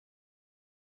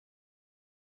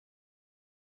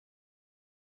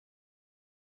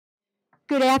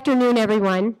Good afternoon,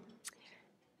 everyone.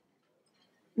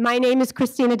 My name is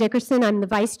Christina Dickerson. I'm the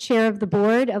Vice Chair of the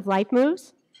Board of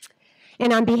LifeMoves.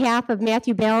 And on behalf of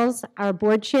Matthew Bells, our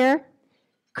Board Chair,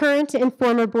 current and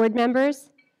former board members,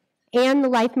 and the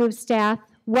LifeMoves staff,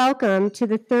 welcome to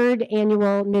the third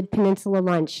annual Mid-Peninsula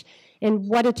Lunch. And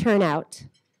what a turnout.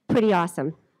 Pretty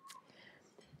awesome.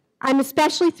 I'm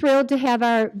especially thrilled to have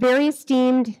our very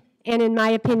esteemed and, in my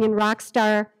opinion, rock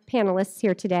star panelists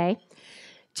here today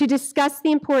to discuss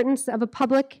the importance of a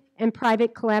public and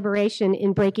private collaboration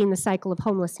in breaking the cycle of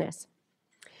homelessness.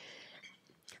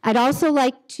 I'd also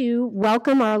like to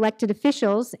welcome our elected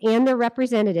officials and their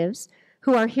representatives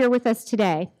who are here with us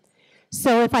today.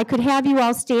 So if I could have you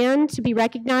all stand to be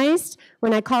recognized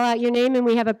when I call out your name, and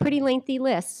we have a pretty lengthy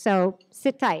list, so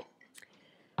sit tight.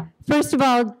 First of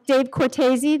all, Dave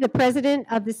Cortese, the President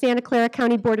of the Santa Clara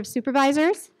County Board of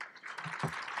Supervisors.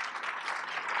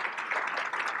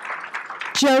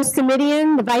 Joe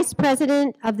Simidian, the Vice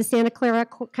President of the Santa Clara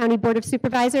County Board of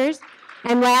Supervisors,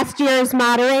 and last year's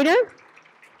moderator.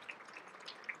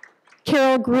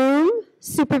 Carol Groom,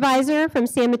 Supervisor from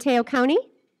San Mateo County.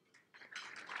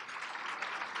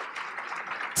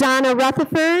 Donna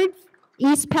Rutherford,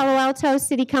 East Palo Alto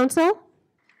City Council.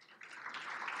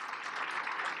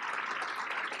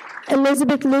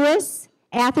 Elizabeth Lewis,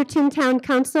 Atherton Town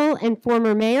Council and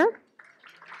former mayor.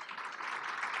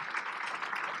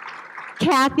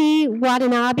 Kathy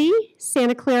Watanabe,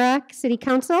 Santa Clara City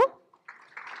Council.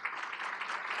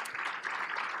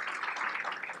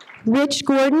 Rich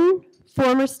Gordon,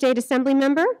 former state assembly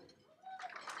member.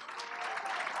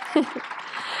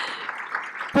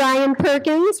 Brian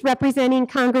Perkins, representing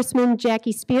Congressman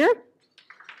Jackie Spear.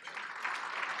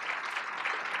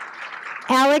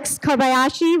 Alex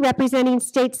Kobayashi, representing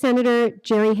State Senator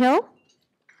Jerry Hill.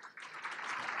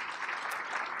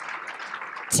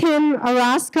 Tim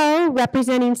Orozco,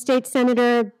 representing State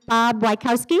Senator Bob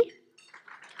Wykowski.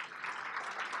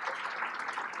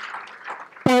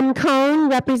 Ben Cohn,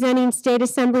 representing State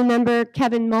Assembly Member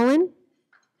Kevin Mullen.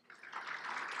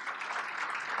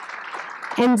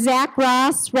 And Zach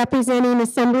Ross, representing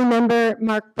Assembly Member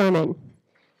Mark Berman.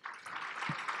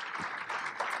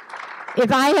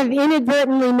 If I have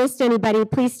inadvertently missed anybody,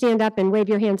 please stand up and wave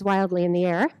your hands wildly in the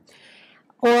air.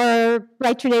 Or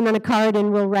write your name on a card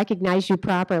and we'll recognize you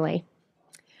properly.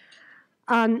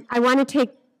 I want to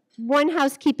take one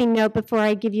housekeeping note before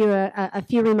I give you a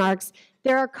few remarks.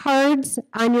 There are cards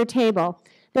on your table.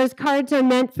 Those cards are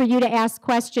meant for you to ask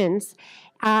questions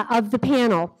of the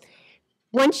panel.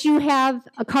 Once you have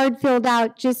a card filled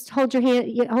out, just hold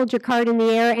your card in the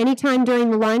air anytime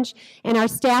during the lunch, and our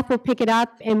staff will pick it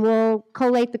up and we'll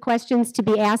collate the questions to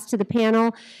be asked to the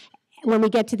panel when we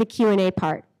get to the Q&A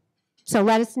part. So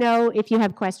let us know if you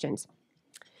have questions.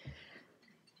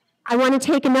 I want to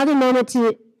take another moment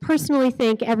to personally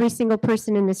thank every single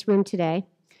person in this room today,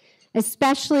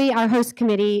 especially our host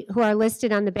committee, who are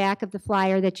listed on the back of the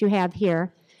flyer that you have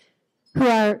here, who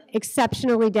are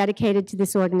exceptionally dedicated to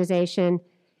this organization,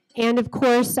 and of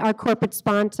course our corporate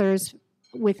sponsors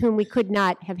with whom we could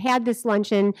not have had this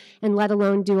luncheon and let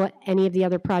alone do any of the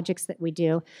other projects that we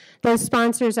do. Those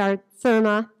sponsors are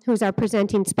Therma, who's our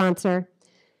presenting sponsor,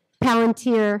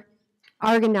 Palantir,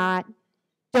 Argonaut,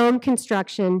 Dome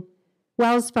Construction,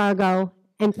 Wells Fargo,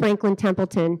 and Franklin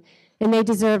Templeton, and they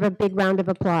deserve a big round of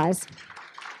applause.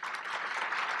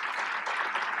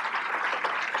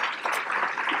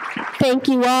 Thank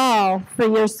you all for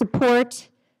your support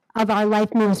of our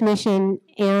LifeMoves mission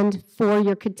and for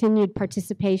your continued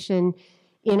participation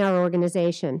in our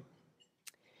organization.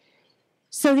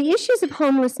 So the issues of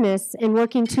homelessness and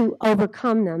working to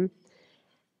overcome them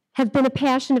have been a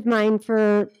passion of mine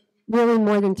for really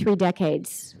more than 3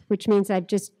 decades, which means I've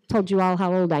just told you all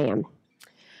how old I am.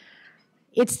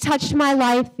 It's touched my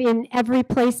life in every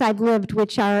place I've lived,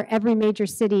 which are every major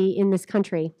city in this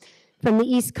country, from the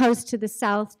East Coast to the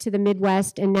South to the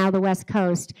Midwest and now the West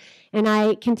Coast. And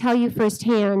I can tell you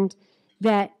firsthand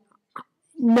that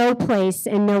no place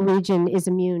and no region is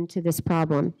immune to this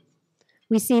problem.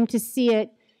 We seem to see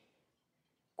it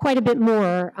quite a bit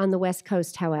more on the West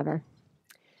Coast, however.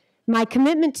 My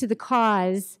commitment to the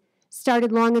cause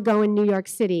started long ago in New York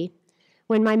City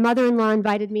when my mother-in-law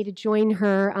invited me to join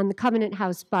her on the Covenant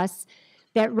House bus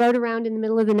that rode around in the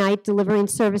middle of the night delivering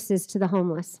services to the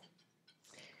homeless.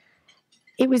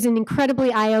 It was an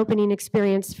incredibly eye-opening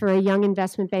experience for a young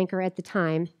investment banker at the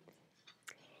time,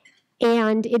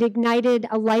 and it ignited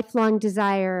a lifelong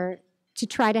desire to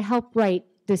try to help right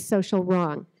this social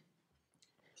wrong.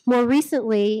 More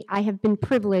recently, I have been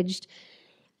privileged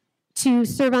to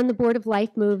serve on the board of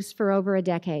LifeMoves for over a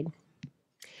decade.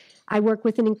 I work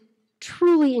with an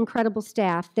truly incredible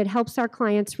staff that helps our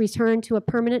clients return to a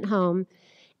permanent home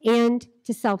and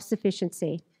to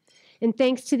self-sufficiency. And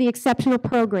thanks to the exceptional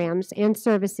programs and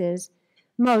services,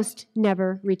 most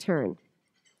never return.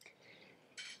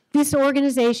 This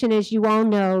organization, as you all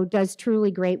know, does truly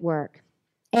great work,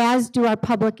 as do our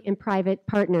public and private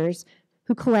partners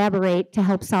who collaborate to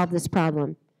help solve this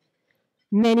problem.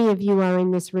 Many of you are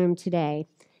in this room today.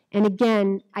 And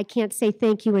again, I can't say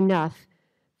thank you enough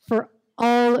for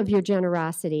all of your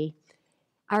generosity.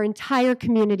 Our entire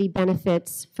community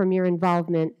benefits from your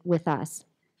involvement with us.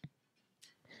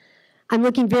 I'm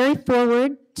looking very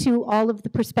forward to all of the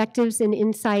perspectives and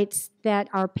insights that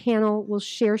our panel will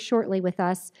share shortly with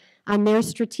us on their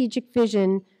strategic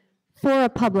vision for a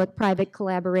public-private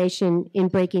collaboration in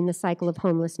breaking the cycle of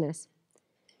homelessness.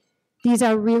 These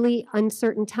are really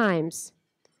uncertain times.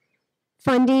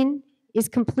 Funding is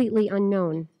completely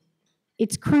unknown.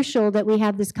 It's crucial that we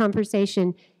have this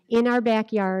conversation in our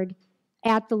backyard,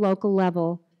 at the local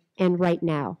level, and right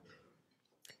now.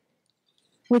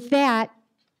 With that,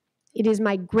 it is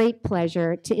my great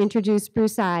pleasure to introduce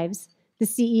Bruce Ives, the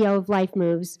CEO of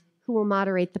LifeMoves, who will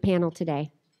moderate the panel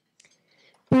today.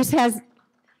 Bruce has,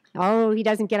 oh, he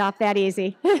doesn't get off that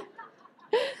easy.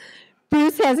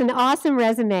 Bruce has an awesome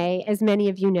resume, as many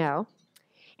of you know,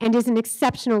 and is an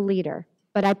exceptional leader,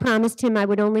 but I promised him I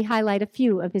would only highlight a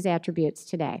few of his attributes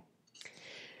today.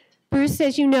 Bruce,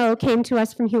 as you know, came to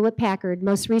us from Hewlett-Packard,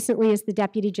 most recently as the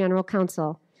Deputy General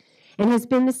Counsel, and has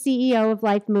been the CEO of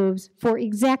LifeMoves for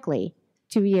exactly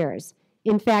 2 years.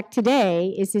 In fact,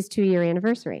 today is his 2-year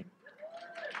anniversary.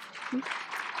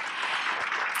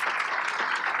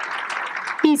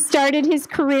 He started his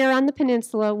career on the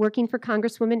peninsula working for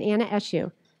Congresswoman Anna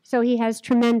Eshoo, so he has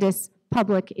tremendous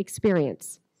public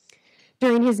experience.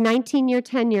 During his 19-year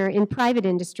tenure in private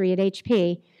industry at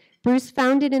HP, Bruce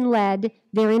founded and led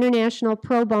their international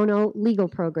pro bono legal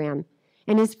program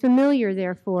and is familiar,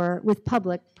 therefore, with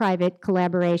public-private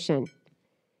collaboration.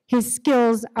 His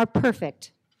skills are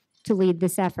perfect to lead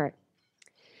this effort.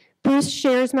 Bruce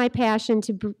shares my passion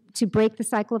to break the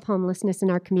cycle of homelessness in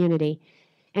our community.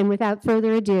 And without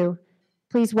further ado,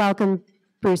 please welcome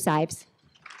Bruce Ives.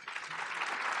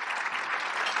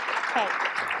 Hey,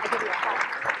 I'll give you a hug.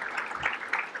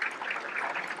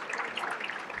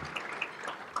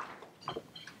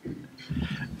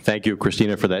 Thank you,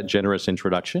 Christina, for that generous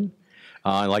introduction.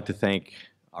 I'd like to thank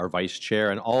our vice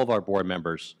chair and all of our board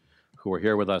members who are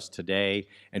here with us today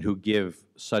and who give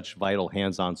such vital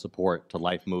hands-on support to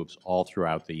LifeMoves all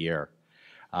throughout the year.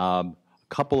 A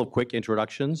couple of quick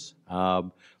introductions.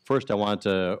 First, I want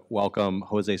to welcome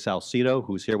Jose Salcido,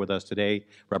 who's here with us today,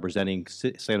 representing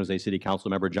San Jose City Council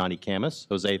member Johnny Camus.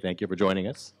 Jose, thank you for joining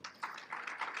us.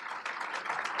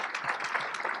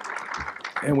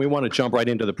 And we want to jump right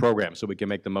into the program so we can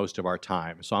make the most of our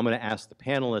time. So I'm going to ask the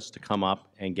panelists to come up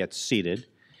and get seated.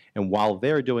 And while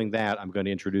they're doing that, I'm going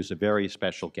to introduce a very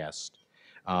special guest.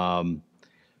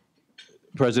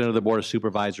 President of the Board of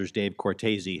Supervisors, Dave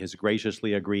Cortese, has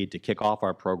graciously agreed to kick off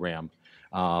our program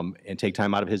and take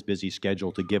time out of his busy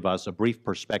schedule to give us a brief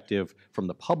perspective from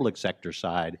the public sector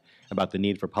side about the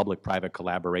need for public-private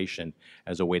collaboration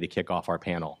as a way to kick off our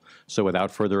panel. So without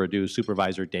further ado,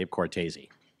 Supervisor Dave Cortese.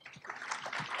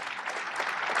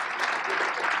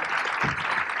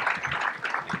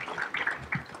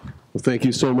 Well, thank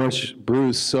you so much,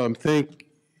 Bruce. Thank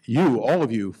you, all of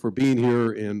you, for being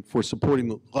here and for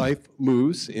supporting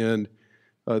LifeMoves and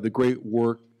the great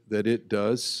work that it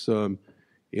does. And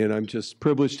I'm just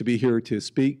privileged to be here to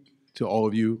speak to all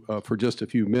of you for just a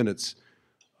few minutes.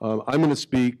 I'm going to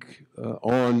speak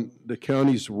on the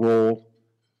county's role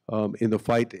in the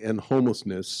fight to end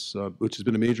homelessness, which has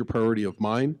been a major priority of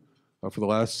mine for the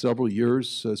last several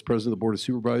years as President of the Board of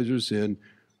Supervisors, and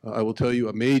I will tell you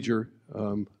a major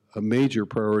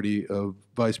priority of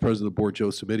Vice President of the Board, Joe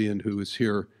Simidian, who is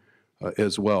here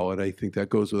as well. And I think that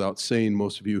goes without saying.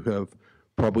 Most of you have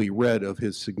probably read of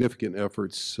his significant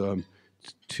efforts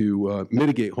to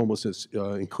mitigate homelessness,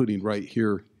 including right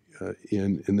here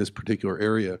in this particular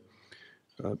area.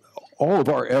 All of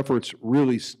our efforts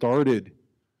really started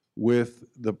with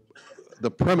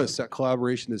the premise that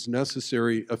collaboration is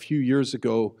necessary a few years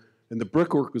ago, and the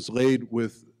brickwork was laid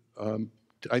with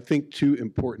I think 2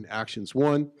 important actions.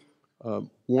 One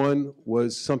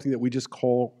was something that we just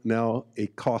call now a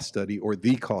cost study, or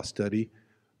the cost study,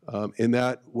 and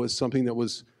that was something that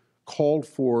was called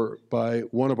for by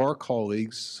one of our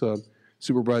colleagues,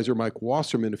 Supervisor Mike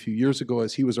Wasserman, a few years ago,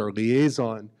 as he was our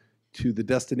liaison to the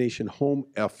Destination Home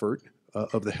effort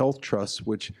of the Health Trust,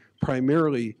 which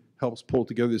primarily helps pull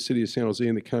together the City of San Jose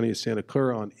and the County of Santa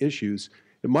Clara on issues.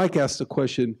 And Mike asked the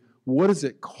question, what does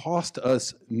it cost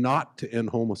us not to end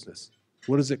homelessness?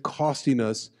 What is it costing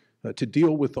us to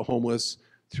deal with the homeless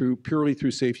purely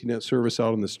through safety net service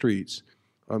out on the streets?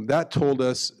 That told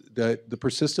us that the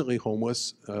persistently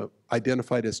homeless,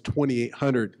 identified as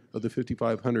 2,800 of the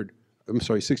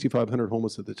 6,500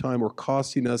 homeless at the time, were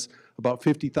costing us about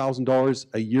 $50,000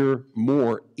 a year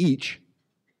more each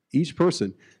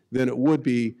person than it would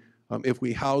be if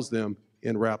we housed them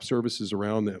and wrapped services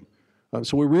around them.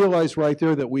 So we realized right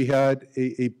there that we had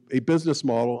a business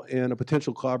model and a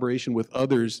potential collaboration with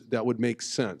others that would make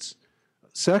sense.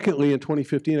 Secondly, in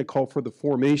 2015, it called for the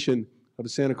formation of the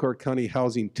Santa Clara County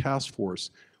Housing Task Force.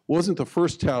 It wasn't the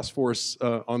first task force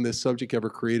on this subject ever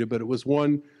created, but it was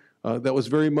one that was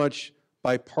very much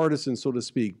bipartisan, so to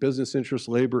speak, business interests,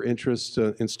 labor interests,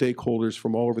 and stakeholders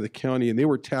from all over the county, and they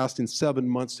were tasked in 7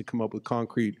 months to come up with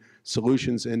concrete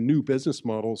solutions and new business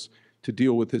models to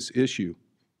deal with this issue.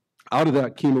 Out of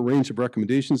that came a range of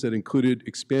recommendations that included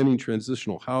expanding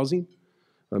transitional housing,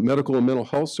 medical and mental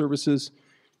health services,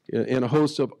 and a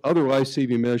host of other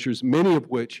life-saving measures, many of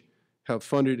which have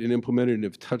funded and implemented and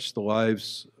have touched the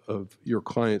lives of your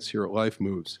clients here at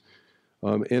LifeMoves.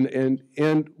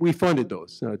 And we funded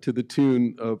those to the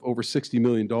tune of over $60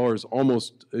 million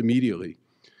almost immediately.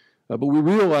 But we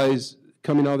realized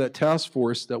coming out of that task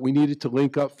force that we needed to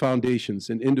link up foundations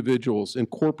and individuals and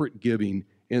corporate giving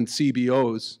and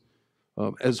CBOs,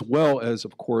 as well as,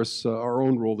 of course, our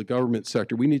own role, the government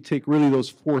sector. We need to take really those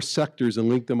 4 sectors and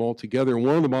link them all together. And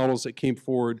one of the models that came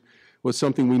forward was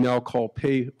something we now call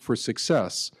Pay for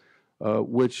Success,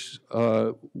 which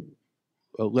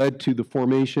led to the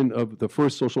formation of the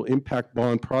first social impact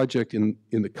bond project in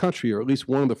the country, or at least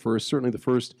one of the first, certainly the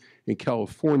first in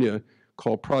California,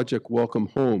 called Project Welcome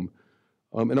Home.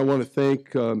 And I want to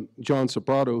thank John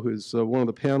Sobrato, who is one of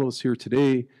the panelists here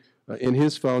today, and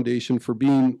his foundation for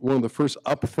being one of the first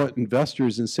upfront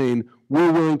investors in saying,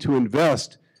 we're willing to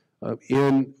invest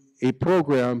in a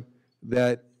program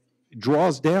that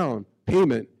draws down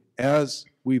payment as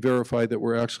we verify that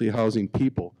we're actually housing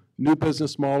people. New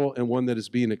business model, and one that is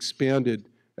being expanded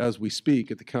as we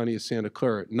speak at the County of Santa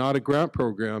Clara. Not a grant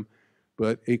program,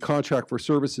 but a contract for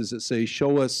services that say,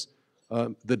 show us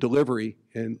the delivery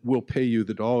and we'll pay you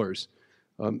the dollars.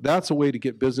 That's a way to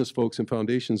get business folks and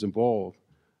foundations involved.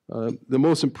 The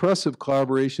most impressive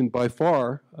collaboration by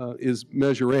far is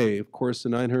Measure A, of course, the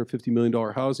 $950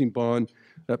 million housing bond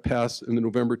that passed in the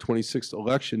November 26th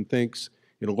election, thanks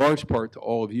in a large part to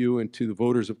all of you and to the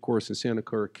voters, of course, in Santa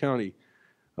Clara County.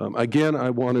 Again,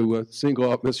 I want to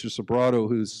single out Mr. Sobrato,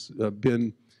 who's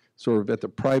been sort of at the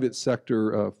private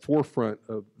sector forefront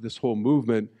of this whole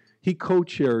movement. He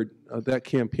co-chaired that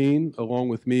campaign along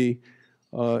with me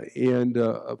and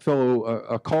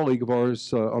a colleague of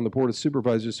ours on the Board of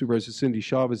Supervisors, Supervisor Cindy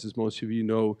Chavez, as most of you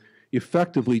know,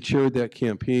 effectively chaired that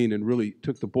campaign and really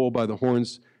took the bull by the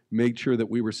horns, made sure that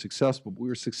we were successful. We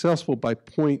were successful by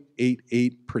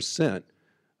 0.88%.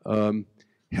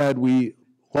 Had we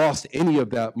lost any of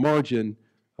that margin,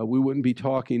 we wouldn't be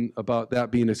talking about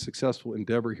that being a successful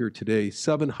endeavor here today.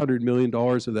 $700 million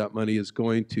of that money is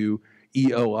going to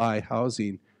ELI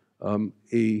housing,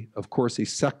 of course, a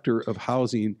sector of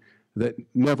housing that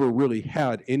never really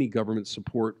had any government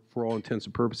support for all intents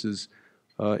and purposes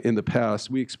in the past.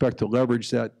 We expect to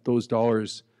leverage those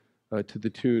dollars to the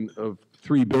tune of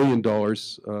 $3 billion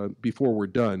before we're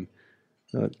done.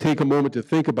 Take a moment to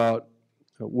think about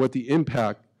what the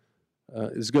impact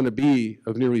is going to be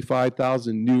of nearly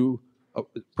 5,000 new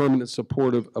permanent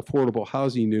supportive affordable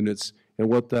housing units, and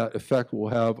what that effect will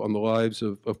have on the lives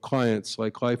of clients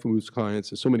like LifeMoves clients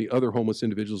and so many other homeless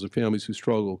individuals and families who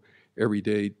struggle every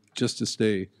day just to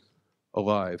stay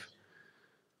alive.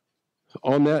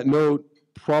 On that note,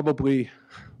 probably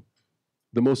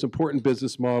the most important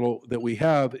business model that we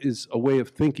have is a way of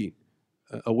thinking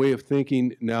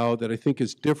now that I think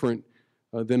is different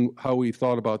than how we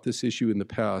thought about this issue in the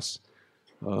past.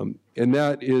 And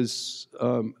that is,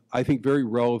 I think, very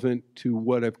relevant to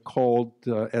what I've called,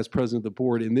 as president of the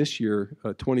board in this year,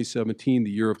 2017,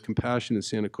 the year of compassion in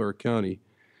Santa Clara County.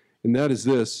 And that is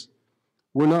this: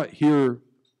 we're not here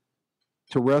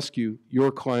to rescue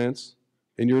your clients,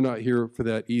 and you're not here for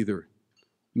that either,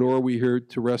 nor are we here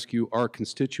to rescue our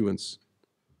constituents.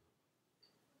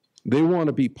 They want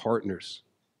to be partners.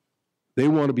 They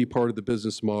want to be part of the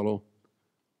business model.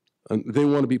 And they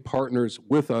want to be partners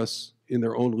with us in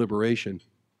their own liberation.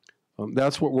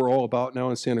 That's what we're all about now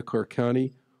in Santa Clara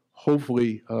County.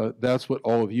 Hopefully, that's what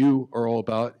all of you are all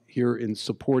about here in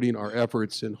supporting our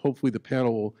efforts, and hopefully the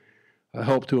panel will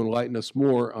help to enlighten us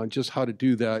more on just how to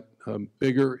do that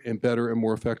bigger and better and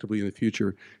more effectively in the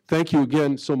future. Thank you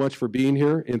again so much for being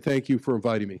here, and thank you for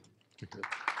inviting me.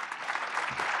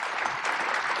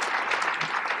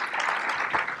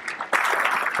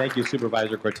 Thank you,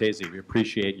 Supervisor Cortese. We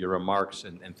appreciate your remarks,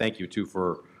 and thank you, too,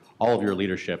 for all of your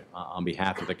leadership on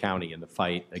behalf of the county in the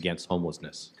fight against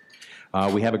homelessness.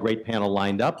 We have a great panel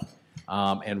lined up,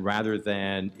 and rather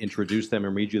than introduce them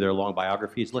and read you their long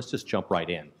biographies, let's just jump right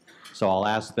in. So I'll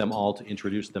ask them all to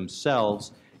introduce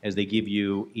themselves as they give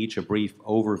you each a brief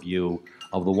overview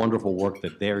of the wonderful work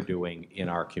that they're doing in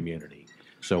our community.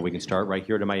 So we can start right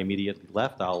here to my immediate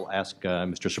left. I'll ask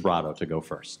Mr. Sobrato to go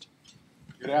first.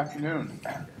 Good afternoon.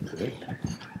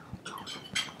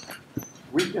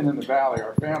 We've been in the Valley.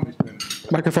 Our family's been.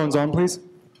 Microphone's on, please.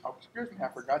 Oh, excuse me, I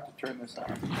forgot to turn this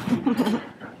on.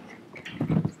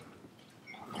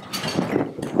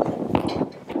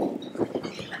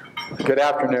 Good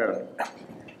afternoon.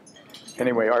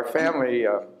 Anyway, our family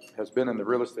has been in the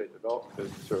real estate development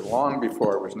business long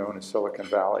before it was known as Silicon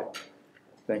Valley.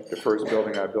 I think the first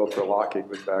building I built for Lockheed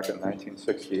was back in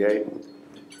 1968.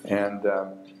 And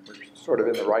we're sort of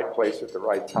in the right place at the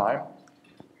right time.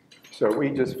 So we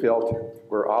just felt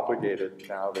we're obligated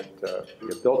now that we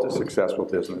have built a successful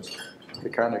business to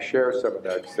kind of share some of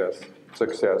that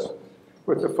success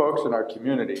with the folks in our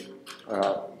community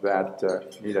that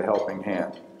need a helping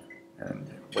hand. And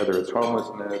whether it's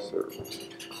homelessness or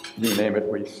you name it,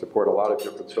 we support a lot of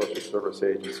different social service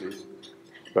agencies.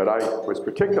 But I was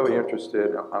particularly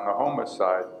interested on the homeless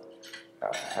side.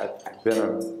 I've been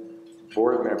a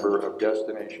board member of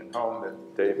Destination Home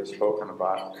that Dave has spoken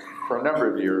about for a number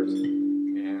of years,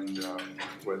 and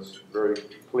was very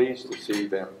pleased to see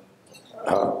them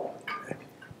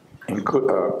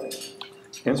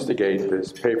instigate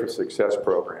this Pay for Success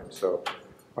program. So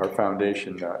our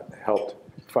foundation helped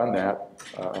fund that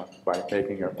by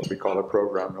making what we call a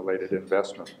program-related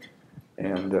investment.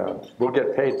 And we'll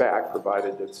get paid back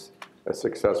provided it's a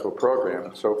successful program.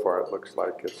 And so far it looks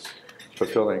like it's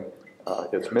fulfilling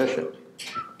its mission.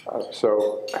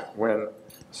 So when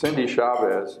Cindy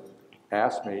Chavez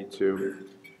asked me to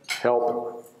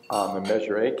help on the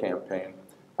Measure A campaign,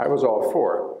 I was all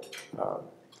for it.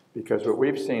 Because what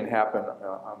we've seen happen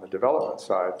on the development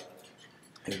side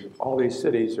is all these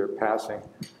cities are passing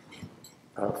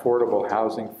affordable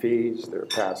housing fees, they're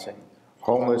passing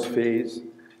homeless fees,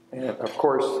 and of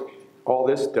course, all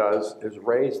this does is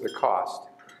raise the cost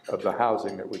of the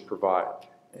housing that we provide.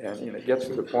 And it gets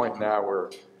to the point now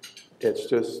where it's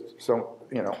just so,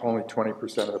 only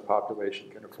 20% of the population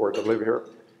can afford to live here.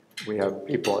 We have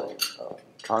people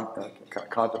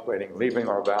contemplating leaving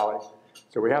our valley.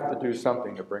 So we have to do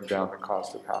something to bring down the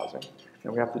cost of housing.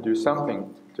 And we have to do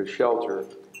something to shelter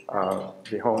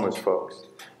the homeless folks.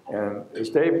 And as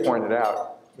Dave pointed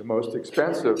out, the most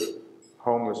expensive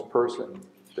homeless person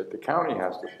that the county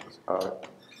has to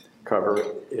cover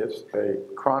is a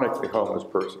chronically homeless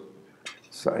person.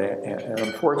 So, and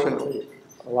unfortunately,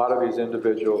 a lot of these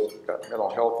individuals have got mental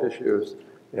health issues,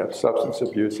 they have substance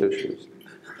abuse issues.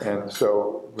 And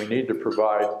so we need to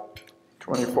provide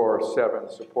 24/7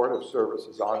 supportive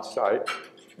services on site.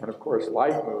 And of course,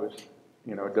 LifeMoves,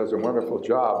 does a wonderful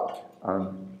job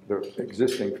on the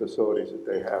existing facilities that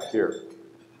they have here.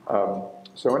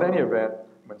 So in any event,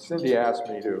 when Cindy asked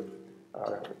me to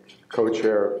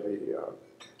co-chair the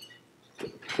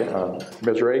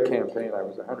Measure A campaign, I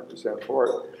was 100% for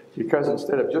it, because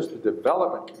instead of just the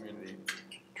development community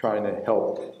trying to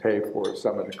help pay for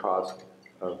some of the cost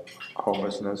of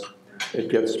homelessness, it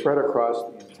gets spread across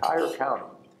the entire county.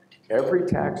 Every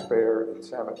taxpayer in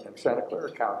Santa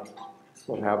Clara County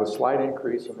will have a slight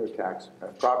increase in their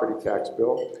property tax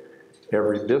bill.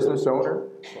 Every business owner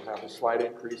will have a slight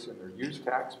increase in their use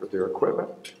tax for their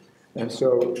equipment. And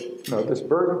so, this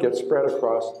burden gets spread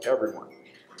across everyone.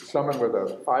 Someone with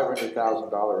a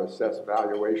 $500,000 assessed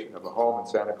valuation of a home in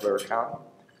Santa Clara County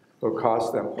will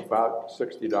cost them about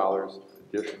 $60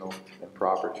 additional in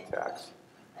property tax.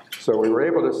 So we were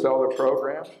able to sell the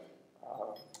program.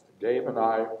 Dave and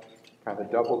I kind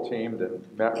of double teamed and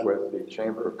met with the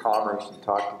Chamber of Commerce and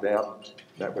talked to them,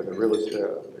 met with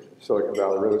the Silicon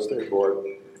Valley Real Estate Board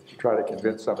to try to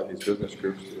convince some of these business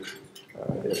groups to,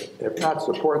 if not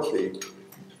support the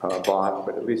bond,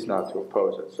 but at least not to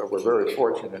oppose it. So we're very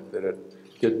fortunate that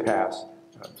it did pass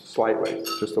slightly,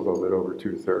 just a little bit over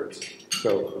 2/3.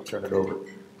 So I'll turn it over.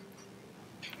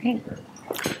 Great.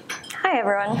 Hi,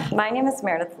 everyone. My name is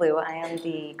Meredith. I am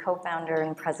the co-founder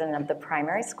and president of the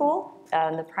Primary School.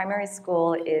 The Primary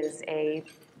School is a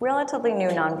relatively new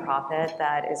nonprofit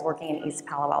that is working in East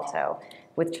Palo Alto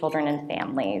with children and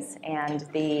families. And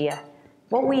we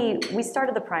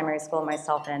started the Primary School,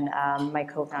 myself and my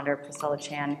co-founder, Priscilla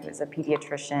Chan, who is a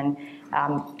pediatrician,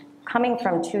 coming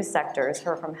from two sectors,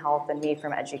 her from health and me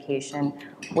from education,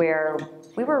 where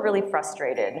we were really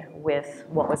frustrated with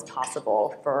what was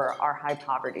possible for our high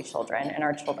poverty children and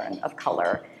our children of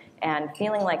color, and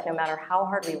feeling like no matter how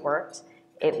hard we worked,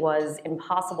 it was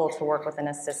impossible to work within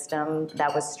a system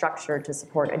that was structured to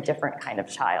support a different kind of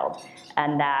child,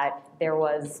 and that there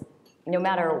was, no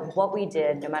matter what we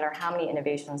did, no matter how many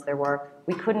innovations there were,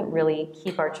 we couldn't really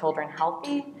keep our children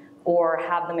healthy or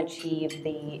have them achieve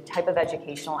the type of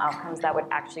educational outcomes that would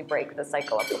actually break the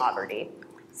cycle of poverty.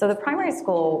 So the primary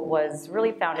school was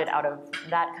really founded out of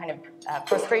that kind of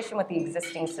frustration with the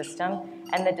existing system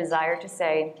and the desire to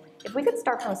say, if we could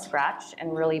start from scratch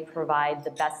and really provide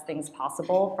the best things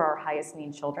possible for our highest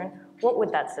need children, what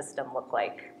would that system look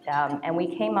like? And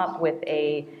we came up with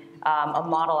a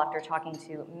model after talking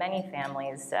to many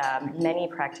families, many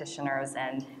practitioners,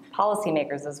 and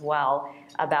policymakers as well,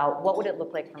 about what would it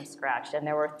look like from scratch. And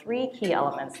there were 3 key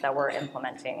elements that we're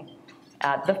implementing.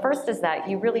 The first is that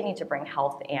you really need to bring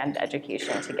health and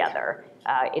education together.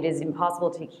 It is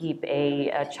impossible to keep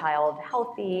a child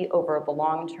healthy over the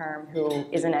long term who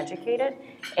isn't educated,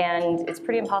 and it's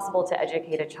pretty impossible to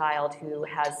educate a child who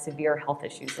has severe health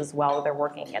issues as well. They're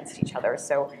working against each other.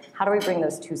 So how do we bring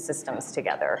those 2 systems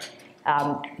together?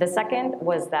 The second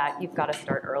was that you've got to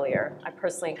start earlier. I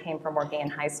personally came from working in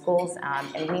high schools,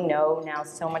 and we know now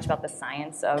so much about the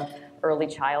science of early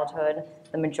childhood.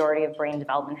 The majority of brain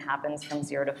development happens from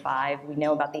 0 to 5. We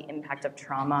know about the impact of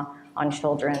trauma on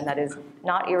children that is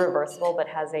not irreversible, but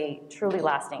has a truly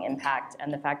lasting impact.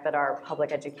 And the fact that our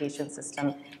public education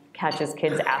system catches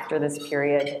kids after this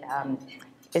period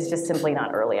is just simply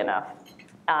not early enough.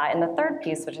 And the third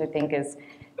piece, which I think is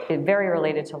very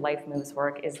related to LifeMoves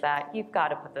work, is that you've got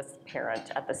to put this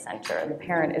parent at the center. The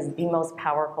parent is the most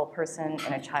powerful person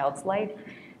in a child's life.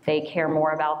 They care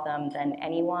more about them than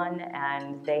anyone,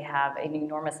 and they have an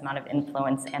enormous amount of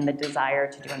influence and the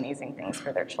desire to do amazing things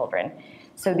for their children.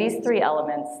 So these 3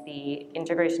 elements, the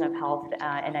integration of health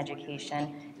and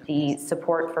education, the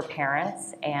support for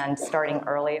parents, and starting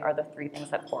early are the 3 things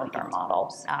that formed our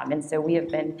model. And so we have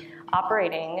been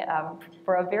operating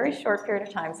for a very short period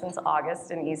of time, since August,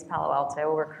 in East Palo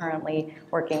Alto. We're currently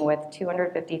working with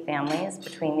 250 families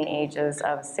between the ages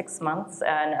of 6 months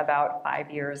and about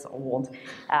 5 years old.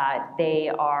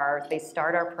 They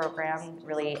start our program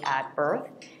really at birth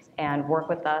and work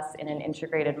with us in an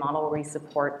integrated model where we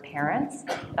support parents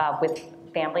with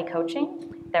family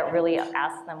coaching that really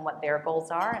asks them what their goals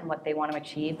are and what they want to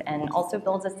achieve, and also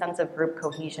builds a sense of group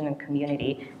cohesion and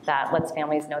community that lets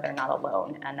families know they're not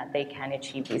alone and that they can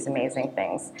achieve these amazing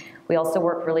things. We also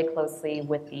work really closely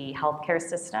with the healthcare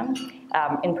system,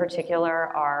 in particular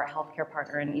our healthcare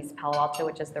partner in East Palo Alto,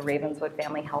 which is the Ravenswood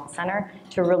Family Health Center,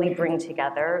 to really bring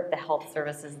together the health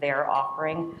services they're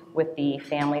offering with the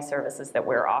family services that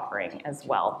we're offering as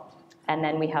well. And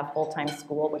then we have full-time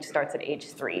school, which starts at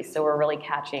age 3. So we're really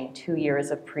catching 2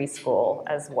 years of preschool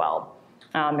as well.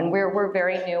 And we're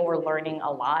very new, we're learning a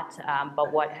lot,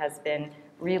 but what has been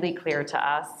really clear to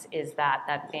us is that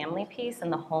that family piece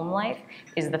and the home life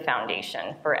is the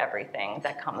foundation for everything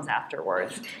that comes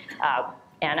afterwards.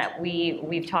 And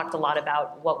we've talked a lot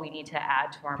about what we need to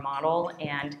add to our model,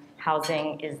 and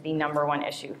housing is the #1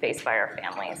 issue faced by our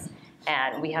families.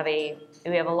 And we have a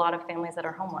lot of families that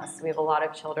are homeless. We have a lot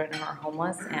of children who are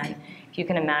homeless, and if you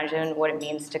can imagine what it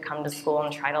means to come to school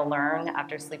and try to learn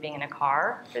after sleeping in a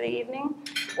car for the evening,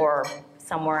 or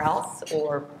somewhere else,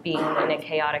 or being in a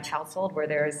chaotic household where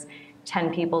there's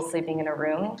 10 people sleeping in a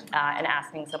room and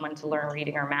asking someone to learn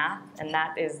reading or math, and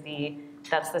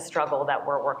that's the struggle that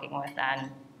we're working with.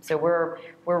 And so we're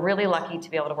really lucky to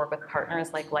be able to work with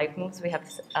partners like LifeMoves. We have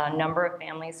a number of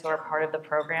families who are part of the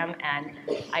program, and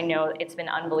I know it's been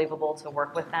unbelievable to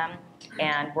work with them.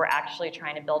 And we're actually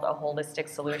trying to build a holistic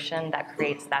solution that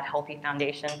creates that healthy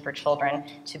foundation for children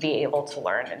to be able to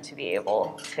learn and to be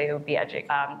able to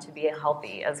be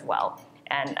healthy as well.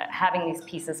 And having these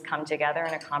pieces come together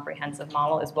in a comprehensive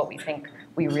model is what we think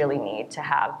we really need to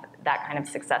have that kind of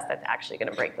success that's actually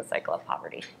going to break the cycle of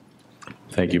poverty.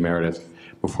 Thank you, Meredith.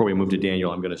 Before we move to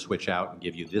Daniel, I'm going to switch out and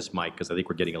give you this mic because I think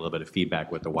we're getting a little bit of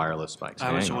feedback with the wireless mics.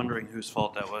 I was wondering whose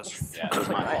fault that was. Yeah, it was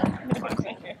my fault.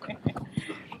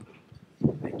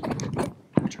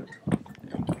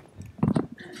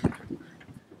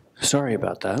 Sorry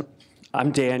about that.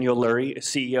 I'm Daniel Lurie,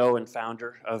 CEO and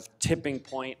founder of Tipping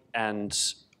Point, and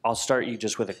I'll start you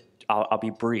just with I'll be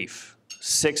brief.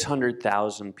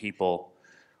 600,000 people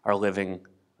are living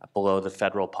below the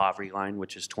federal poverty line,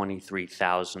 which is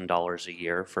 $23,000 a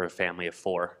year for a family of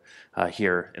 4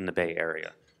 here in the Bay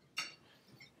Area.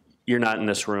 You're not in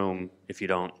this room if you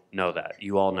don't know that.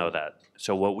 You all know that.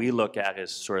 So what we look at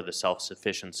is sort of the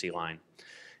self-sufficiency line,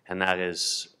 and that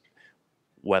is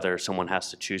whether someone has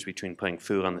to choose between putting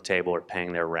food on the table or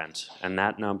paying their rent. And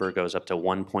that number goes up to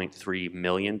 1.3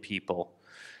 million people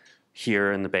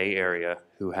here in the Bay Area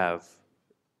who have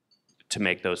to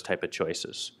make those type of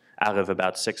choices out of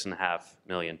about 6.5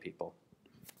 million people.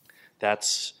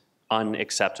 That's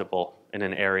unacceptable in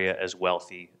an area as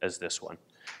wealthy as this one,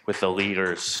 with the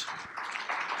leaders.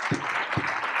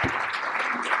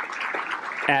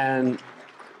 And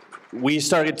we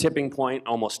started Tipping Point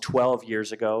almost 12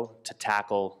 years ago to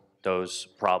tackle those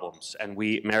problems. And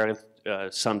Meredith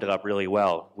summed it up really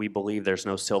well. We believe there's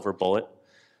no silver bullet.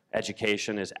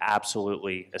 Education is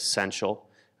absolutely essential.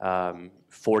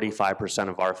 45%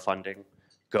 of our funding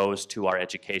goes to our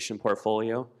education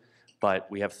portfolio, but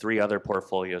we have 3 other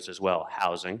portfolios as well: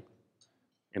 housing,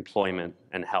 employment,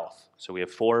 and health. So we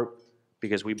have 4,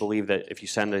 because we believe that if you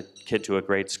send a kid to a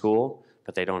great school,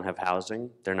 but they don't have housing,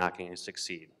 they're not going to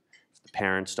succeed. If the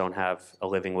parents don't have a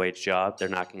living wage job, they're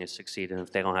not going to succeed. And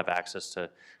if they don't have access to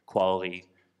quality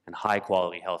and high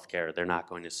quality health care, they're not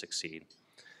going to succeed.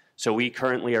 So we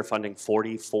currently are funding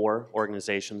 44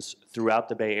 organizations throughout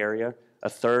the Bay Area. A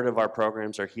third of our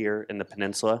programs are here in the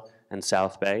Peninsula and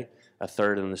South Bay, a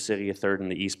third in the city, a third in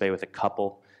the East Bay, with a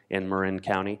couple in Marin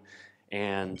County.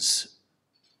 And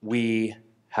we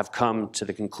have come to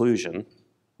the conclusion,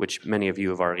 which many of you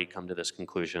have already come to this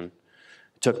conclusion,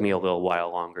 it took me a little while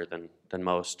longer than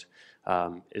most,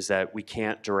 is that we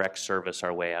can't direct service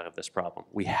our way out of this problem.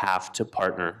 We have to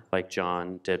partner, like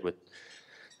John did with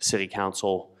City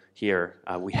Council here.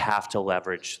 We have to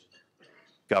leverage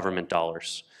government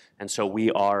dollars. And so we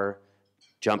are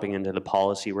jumping into the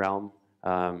policy realm,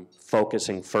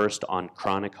 focusing first on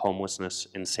chronic homelessness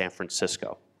in San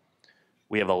Francisco.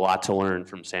 We have a lot to learn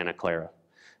from Santa Clara.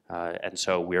 And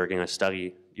so we're going to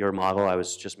study your model. I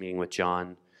was just meeting with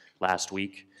John last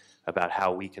week about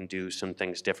how we can do some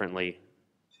things differently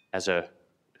as a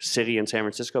city in San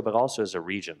Francisco, but also as a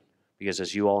region. Because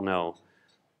as you all know,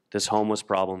 this homeless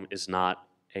problem is not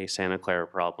a Santa Clara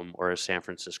problem or a San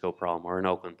Francisco problem or an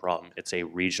Oakland problem. It's a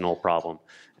regional problem.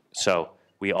 So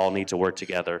we all need to work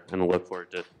together, and I look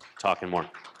forward to talking more.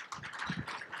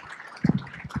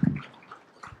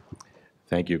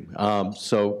 Thank you.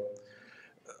 So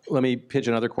let me pitch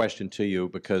another question to you,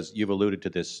 because you've alluded to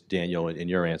this, Daniel, in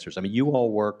your answers. I mean, you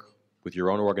all work with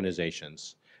your own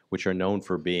organizations, which are known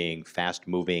for being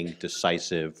fast-moving,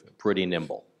 decisive, pretty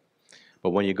nimble. But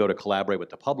when you go to collaborate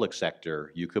with the public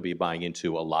sector, you could be buying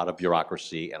into a lot of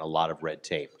bureaucracy and a lot of red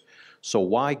tape. So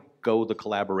why go the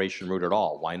collaboration route at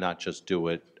all? Why not just do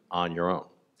it on your own?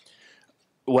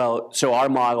 Well, so our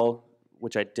model,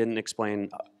 which I didn't explain,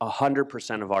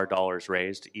 100% of our dollars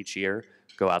raised each year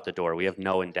go out the door. We have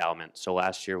no endowment. So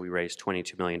last year we raised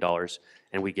 $22 million,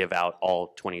 and we give out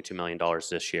all $22 million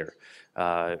this year.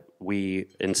 We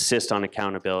insist on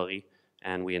accountability,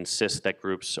 and we insist that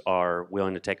groups are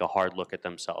willing to take a hard look at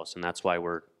themselves, and that's why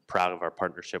we're proud of our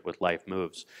partnership with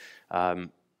LifeMoves.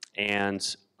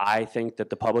 And I think that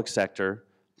the public sector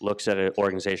looks at an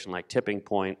organization like Tipping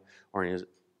Point, or an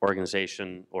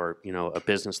organization, or a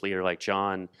business leader like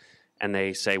John, and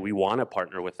they say, we want to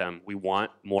partner with them. We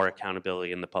want more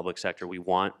accountability in the public sector. We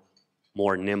want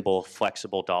more nimble,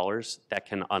 flexible dollars that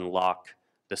can unlock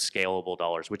the scalable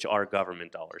dollars, which are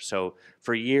government dollars. So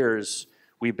for years,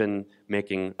 we've been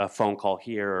making a phone call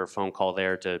here or a phone call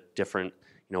there to different,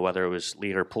 whether it was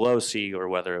Leader Pelosi or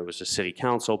whether it was a city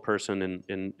council person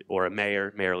or a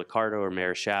mayor, Mayor Liccardo or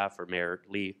Mayor Schaaf or Mayor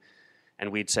Lee,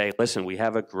 and we'd say, listen, we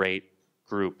have a great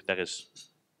group that is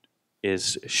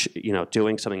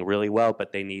doing something really well,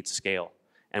 but they need scale.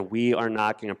 And we are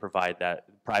not going to provide that.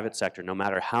 Private sector, no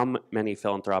matter how many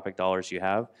philanthropic dollars you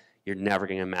have, you're never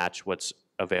going to match what's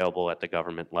available at the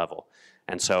government level.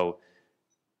 And so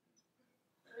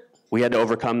we had to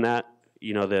overcome that,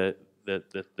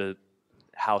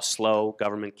 how slow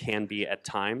government can be at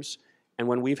times. And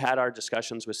when we've had our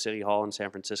discussions with City Hall in San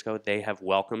Francisco, they have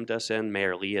welcomed us in.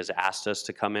 Mayor Lee has asked us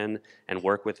to come in and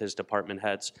work with his department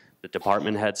heads. The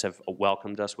department heads have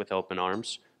welcomed us with open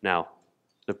arms. Now,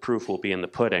 the proof will be in the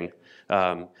pudding,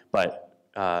 but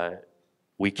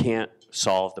we can't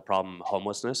solve the problem of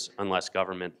homelessness unless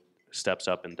government steps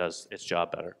up and does its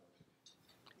job better.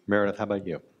 Meredith, how about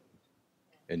you?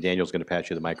 And Daniel's going to pass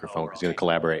you the microphone because he's going to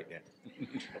collaborate.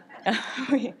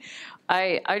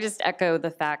 I just echo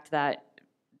the fact that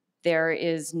there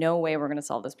is no way we're going to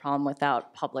solve this problem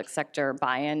without public sector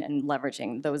buy-in and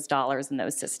leveraging those dollars and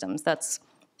those systems.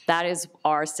 That is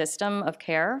our system of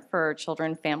care for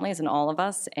children, families, and all of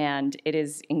us, and it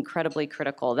is incredibly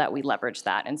critical that we leverage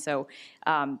that. And so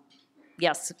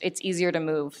yes, it's easier to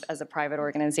move as a private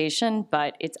organization,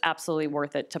 but it's absolutely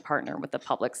worth it to partner with the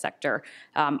public sector.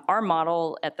 Our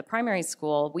model at the primary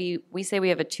school, we say we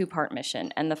have a two-part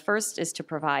mission, and the first is to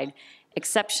provide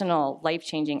exceptional,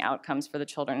 life-changing outcomes for the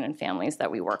children and families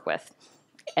that we work with,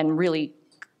 and really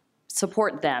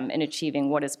support them in achieving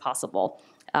what is possible.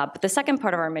 But the second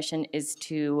part of our mission is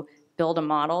to build a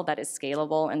model that is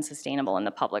scalable and sustainable in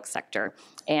the public sector.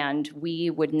 And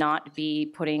we would not be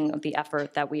putting the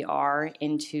effort that we are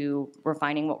into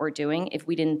refining what we're doing if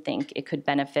we didn't think it could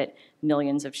benefit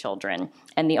millions of children.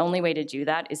 And the only way to do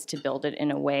that is to build it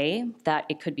in a way that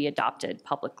it could be adopted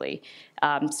publicly.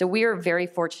 So we are very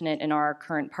fortunate in our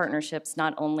current partnerships,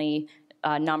 not only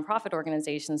nonprofit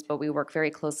organizations, but we work very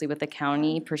closely with the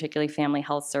county, particularly Family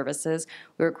Health Services.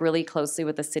 We work really closely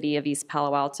with the city of East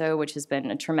Palo Alto, which has been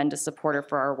a tremendous supporter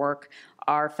for our work.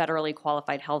 Our federally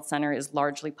qualified health center is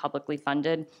largely publicly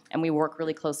funded, and we work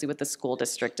really closely with the school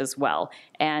district as well.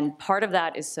 And part of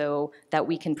that is so that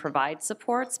we can provide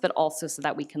supports, but also so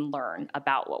that we can learn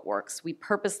about what works. We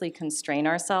purposely constrain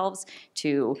ourselves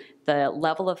to the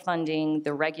level of funding,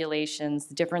 the regulations,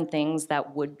 different things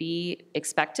that would be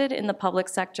expected in the public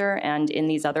sector and in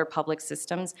these other public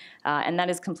systems, and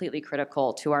that is completely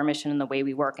critical to our mission and the way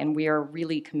we work, and we are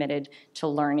really committed to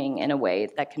learning in a way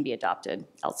that can be adopted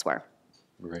elsewhere.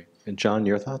 Great. And John,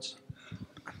 your thoughts?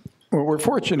 Well, we're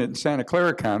fortunate in Santa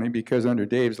Clara County because under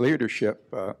Dave's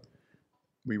leadership,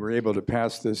 we were able to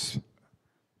pass this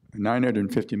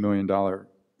 $950 million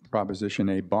Proposition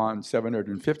A bond,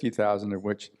 $750,000 of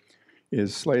which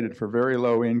is slated for very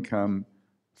low-income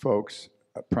folks,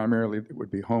 primarily that would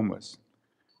be homeless.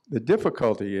 The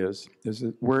difficulty is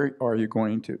that where are you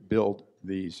going to build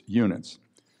these units?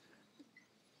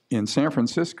 In San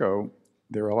Francisco,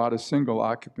 there are a lot of single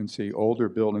occupancy, older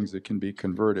buildings that can be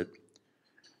converted.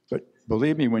 But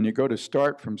believe me, when you go to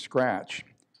start from scratch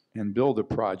and build a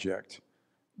project,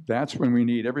 that's when we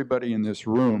need everybody in this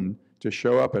room to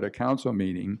show up at a council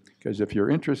meeting, because if you're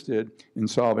interested in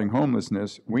solving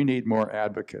homelessness, we need more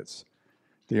advocates.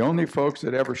 The only folks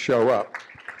that ever show up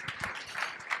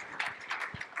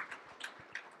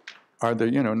are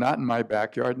the, not in my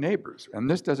backyard neighbors. And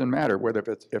this doesn't matter whether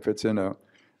if it's in a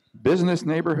business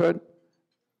neighborhood.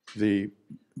 The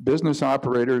business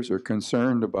operators are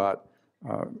concerned about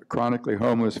chronically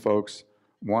homeless folks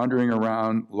wandering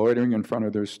around, loitering in front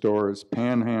of their stores,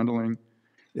 panhandling.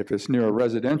 If it's near a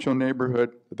residential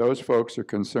neighborhood, those folks are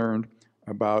concerned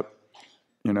about,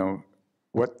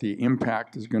 what the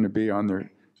impact is going to be on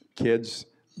their kids,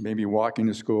 maybe walking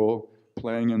to school,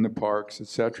 playing in the parks, et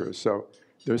cetera. So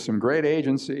there's some great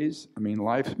agencies. I mean,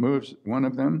 LifeMoves, one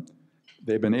of them.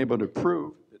 They've been able to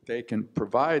prove that they can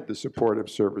provide the supportive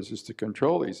services to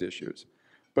control these issues.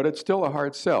 But it's still a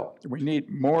hard sell. We need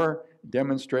more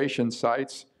demonstration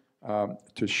sites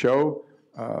to show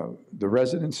the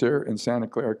residents here in Santa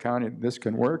Clara County that this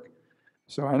can work.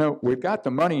 So I know we've got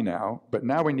the money now, but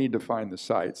now we need to find the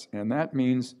sites. And that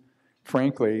means,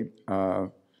 frankly,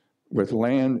 with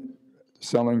land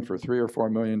selling for $3 or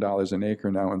 $4 million an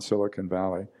acre now in Silicon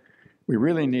Valley, we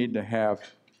really need to have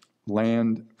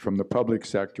land from the public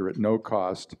sector at no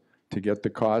cost to get the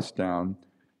cost down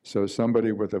so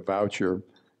somebody with a voucher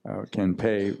can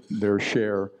pay their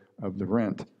share of the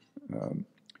rent,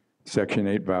 Section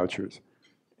 8 vouchers.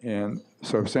 And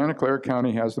so Santa Clara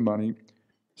County has the money.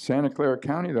 Santa Clara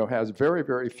County, though, has very,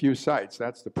 very few sites.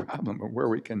 That's the problem of where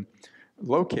we can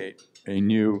locate a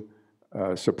new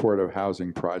supportive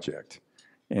housing project.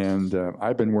 And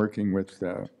I've been working with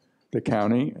the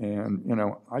county, and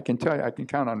I can tell you, I can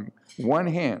count on one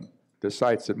hand the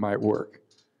sites that might work.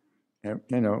 And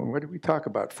what did we talk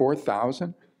about?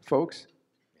 4,000 folks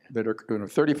that are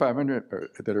 3,500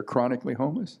 that are chronically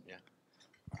homeless. Yeah.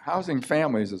 Housing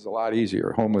families is a lot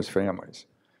easier. Homeless families,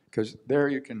 because there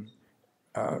you can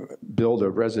build a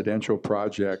residential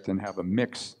project and have a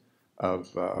mix of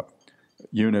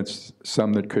units.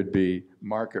 Some that could be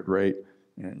market rate,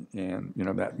 and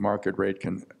that market rate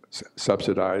can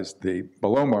subsidize the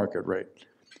below market rate.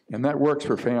 And that works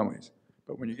for families.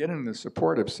 But when you get into the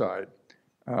supportive side,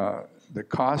 the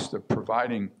cost of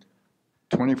providing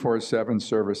 24/7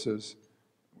 services,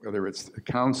 whether it's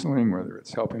counseling, whether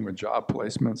it's helping with job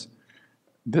placements,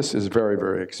 this is very,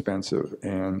 very expensive.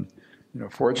 And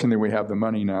fortunately, we have the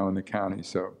money now in the county.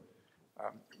 So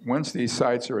once these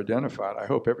sites are identified, I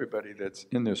hope everybody that's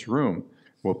in this room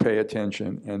will pay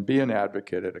attention and be an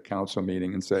advocate at a council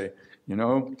meeting and say,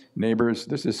 neighbors,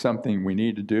 this is something we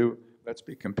need to do. Let's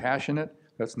be compassionate.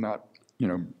 Let's not,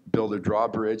 build a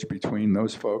drawbridge between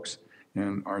those folks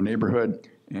and our neighborhood,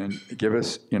 and give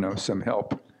us, some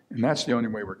help. And that's the only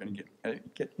way we're going to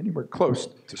get anywhere close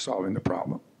to solving the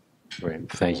problem.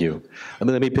 Great, thank you.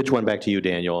 Let me pitch one back to you,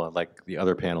 Daniel. I'd like the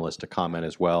other panelists to comment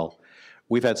as well.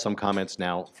 We've had some comments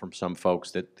now from some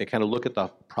folks that they kind of look at the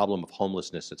problem of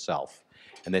homelessness itself,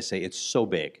 and they say it's so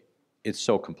big, it's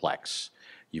so complex.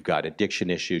 You've got addiction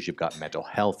issues, you've got mental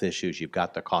health issues, you've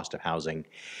got the cost of housing.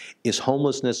 Is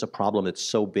homelessness a problem that's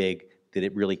so big that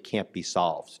it really can't be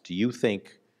solved? Do you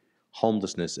think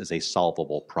homelessness is a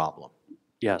solvable problem?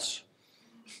 Yes.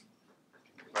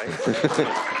 Right?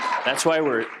 That's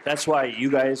why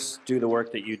you guys do the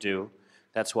work that you do.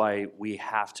 That's why we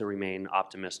have to remain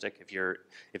optimistic. If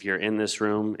you're in this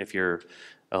room, if you're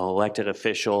an elected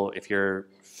official, if you're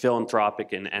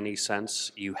philanthropic in any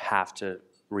sense, you have to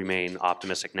remain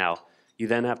optimistic. Now, you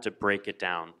then have to break it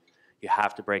down. You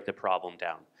have to break the problem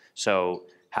down. So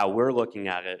how we're looking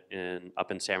at it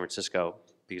up in San Francisco,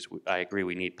 because I agree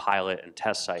we need pilot and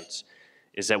test sites,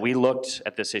 is that we looked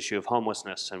at this issue of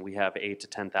homelessness, and we have 8,000 to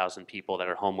 10,000 people that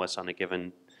are homeless on a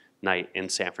given night in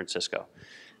San Francisco.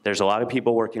 There's a lot of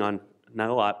people working on, not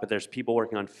a lot, but there's people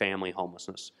working on family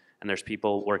homelessness, and there's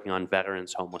people working on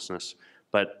veterans homelessness.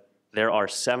 But there are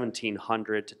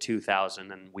 1,700 to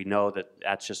 2,000, and we know that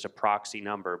that's just a proxy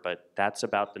number, but that's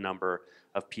about the number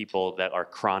of people that are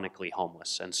chronically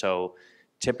homeless. And so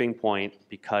tipping point,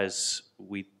 because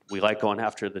we like going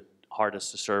after the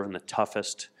hardest to serve and the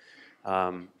toughest,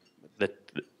 the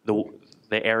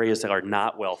areas that are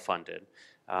not well funded,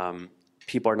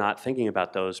 people are not thinking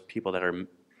about those people that are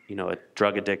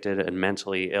drug addicted and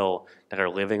mentally ill that are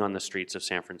living on the streets of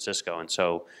San Francisco. And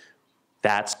so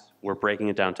we're breaking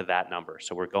it down to that number.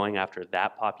 So we're going after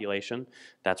that population.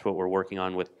 That's what we're working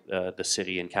on with the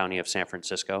city and county of San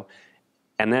Francisco.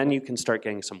 And then you can start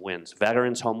getting some wins.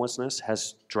 Veterans homelessness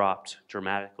has dropped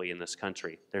dramatically in this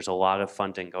country. There's a lot of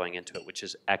funding going into it, which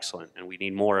is excellent, and we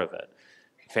need more of it.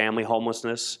 Family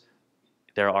homelessness,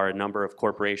 there are a number of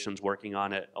corporations working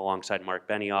on it alongside Mark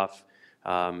Benioff.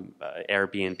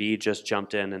 Airbnb just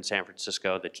jumped in San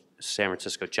Francisco. The San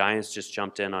Francisco Giants just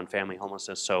jumped in on family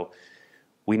homelessness. So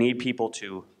we need people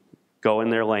to go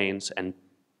in their lanes and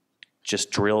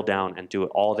just drill down and do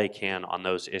all they can on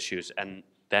those issues, and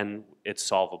then it's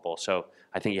solvable. So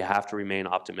I think you have to remain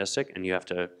optimistic, and you have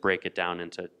to break it down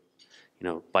into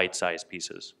bite-sized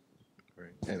pieces.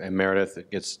 Great. And Meredith,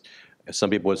 some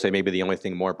people would say maybe the only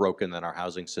thing more broken than our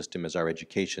housing system is our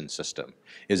education system.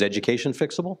 Is education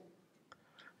fixable?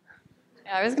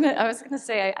 I was gonna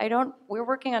say we're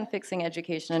working on fixing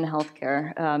education and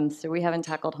healthcare, so we haven't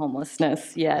tackled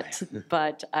homelessness yet.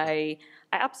 But I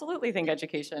absolutely think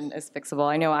education is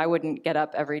fixable. I know I wouldn't get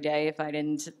up every day if I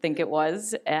didn't think it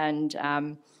was, and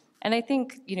I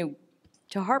think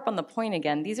to harp on the point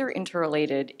again, these are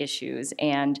interrelated issues,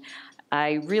 and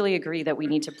I really agree that we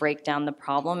need to break down the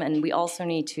problem, and we also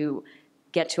need to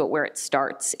get to it where it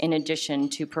starts, in addition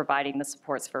to providing the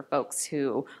supports for folks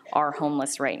who are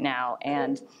homeless right now.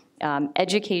 And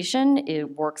education,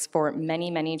 it works for many,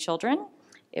 many children.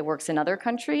 It works in other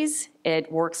countries.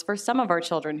 It works for some of our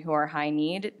children who are high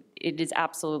need. It is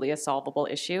absolutely a solvable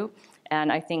issue. And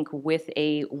I think with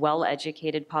a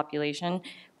well-educated population,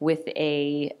 with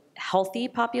a healthy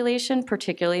population,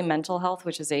 particularly mental health,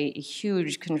 which is a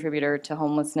huge contributor to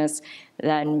homelessness,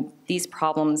 then these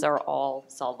problems are all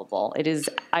solvable.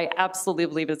 I absolutely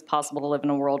believe it's possible to live in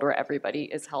a world where everybody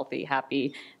is healthy,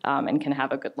 happy, and can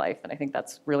have a good life. And I think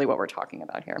that's really what we're talking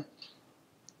about here.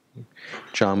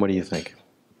 John, what do you think?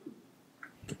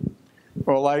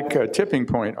 Well, like Tipping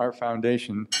Point, our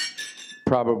foundation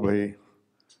probably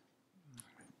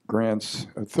grants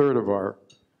a third of our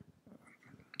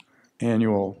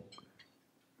annual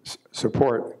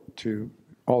support to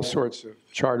all sorts of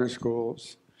charter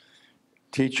schools,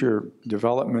 teacher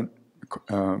development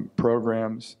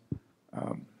programs,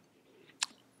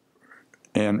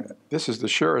 and this is the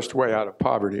surest way out of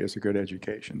poverty is a good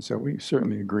education, so we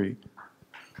certainly agree.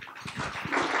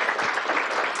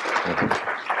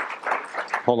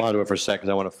 Hold on to it for a second.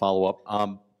 I want to follow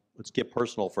up. Let's get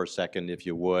personal for a second, if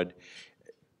you would.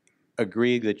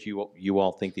 Agree that you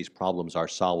all think these problems are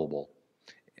solvable,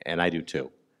 and I do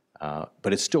too.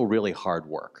 But it's still really hard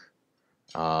work.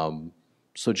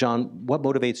 So John, what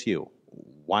motivates you?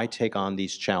 Why take on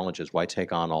these challenges? Why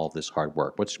take on all of this hard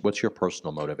work? What's your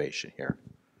personal motivation here?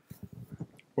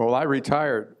 Well, I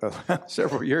retired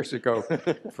several years ago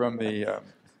from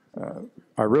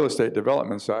our real estate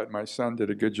development side. My son did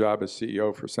a good job as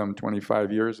CEO for some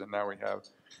 25 years, and now we have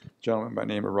a gentleman by the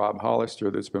name of Rob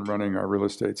Hollister that's been running our real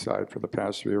estate side for the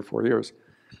past 3 or 4 years.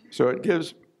 So it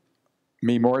gives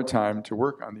me more time to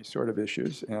work on these sort of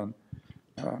issues, and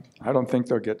I don't think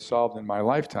they'll get solved in my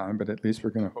lifetime, but at least we're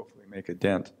going to hopefully make a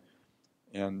dent.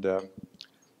 And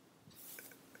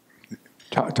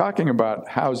talking about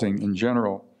housing in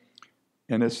general,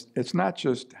 And it's not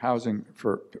just housing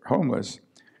for homeless.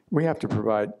 We have to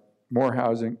provide more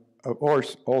housing of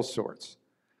all sorts.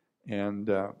 And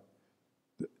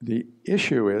the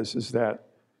issue is that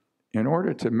in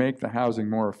order to make the housing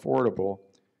more affordable,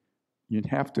 you'd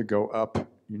have to go up.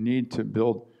 You need to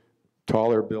build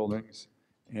taller buildings.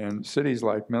 And cities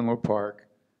like Menlo Park,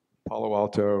 Palo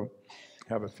Alto,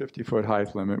 have a 50-foot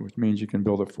height limit, which means you can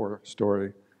build a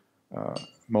 4-story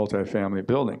multifamily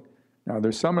building. Now,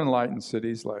 there's some enlightened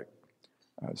cities like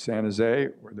San Jose,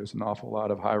 where there's an awful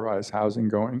lot of high-rise housing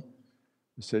going.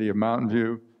 The city of Mountain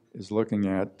View is looking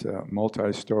at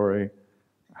multi-story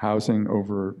housing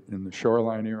over in the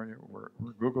shoreline area where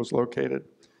Google's located.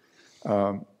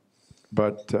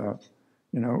 But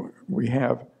you know, we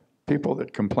have people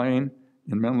that complain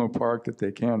in Menlo Park that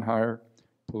they can't hire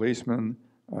policemen,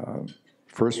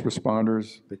 first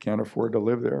responders, they can't afford to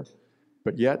live there.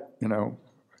 But yet, you know,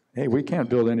 hey, we can't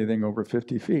build anything over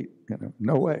 50 feet, you know,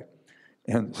 no way.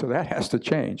 And so that has to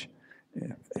change.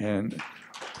 And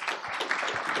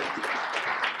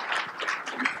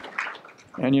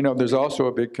you know, there's also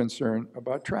a big concern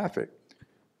about traffic.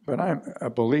 But I'm a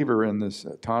believer in this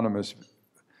autonomous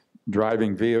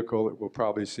driving vehicle that we'll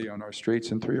probably see on our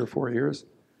streets in 3 or 4 years.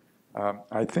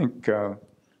 I think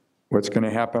what's going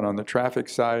to happen on the traffic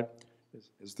side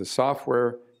is the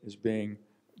software is being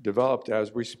developed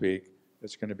as we speak.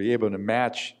 It's going to be able to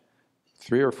match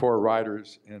 3 or 4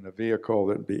 riders in a vehicle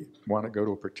that want to go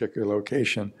to a particular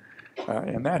location.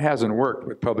 And that hasn't worked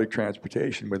with public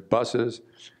transportation, with buses,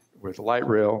 with light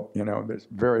rail. You know, there's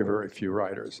very, very few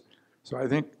riders. So I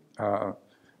think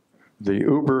the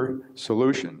Uber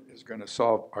solution is going to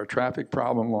solve our traffic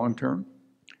problem long term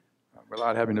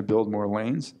without having to build more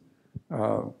lanes.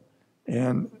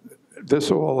 And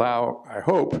this will allow, I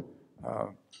hope,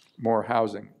 more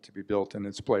housing to be built in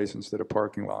its place instead of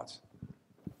parking lots.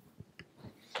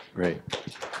 Great.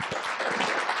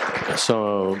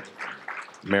 So,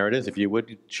 Meredith, if you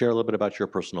would share a little bit about your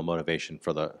personal motivation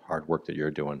for the hard work that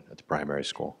you're doing at the primary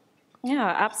school. Yeah,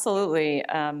 absolutely.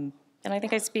 And I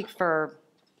think I speak for,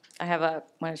 I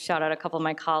want to shout out a couple of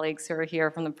my colleagues who are here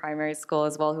from the primary school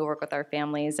as well, who work with our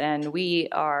families, and we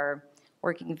are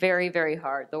working very, very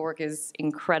hard. The work is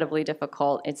incredibly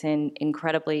difficult. It's in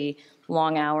incredibly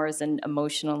long hours and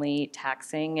emotionally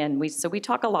taxing, and so we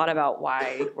talk a lot about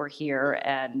why we're here.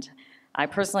 And I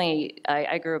personally,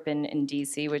 I grew up in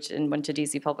DC, and went to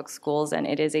DC public schools, and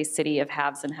it is a city of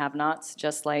haves and have-nots,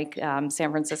 just like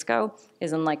San Francisco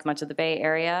is in like much of the Bay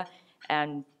Area.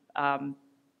 And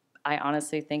I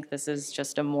honestly think this is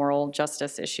just a moral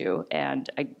justice issue, and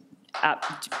I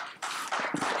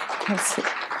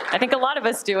think a lot of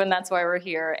us do, and that's why we're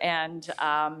here. And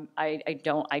I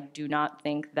do not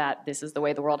think that this is the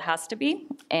way the world has to be.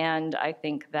 And I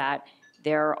think that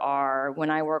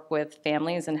when I work with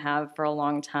families and have for a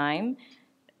long time,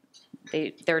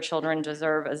 their children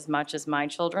deserve as much as my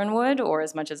children would, or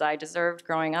as much as I deserved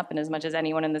growing up, and as much as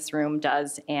anyone in this room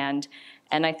does. And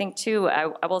I think too,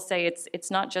 I will say it's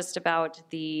not just about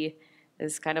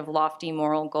this kind of lofty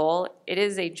moral goal. It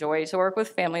is a joy to work with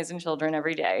families and children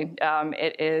every day.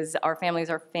 Our families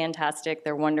are fantastic,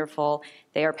 they're wonderful,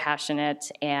 they are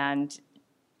passionate, and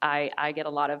I get a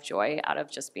lot of joy out of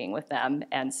just being with them,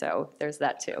 and so there's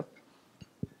that too.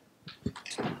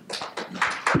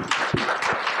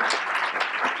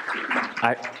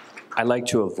 I like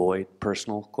to avoid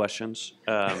personal questions.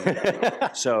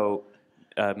 So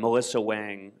Melissa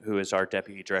Wang, who is our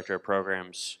Deputy Director of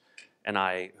Programs, and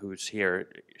who's here,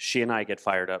 she and I get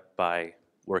fired up by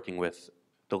working with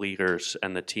the leaders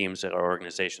and the teams at our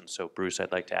organization. So Bruce,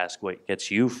 I'd like to ask what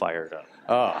gets you fired up?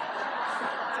 Oh,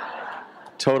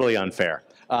 totally unfair.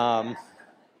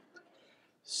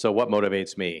 So what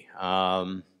motivates me?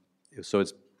 So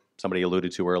it's somebody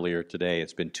alluded to earlier today.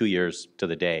 It's been 2 years to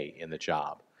the day in the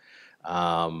job.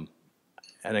 And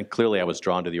then clearly I was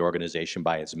drawn to the organization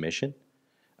by its mission.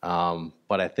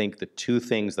 But I think the 2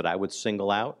 things that I would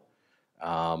single out,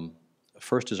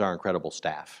 first is our incredible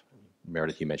staff.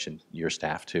 Meredith, you mentioned your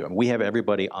staff too. And we have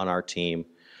everybody on our team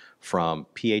from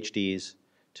PhDs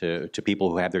to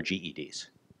people who have their GEDs.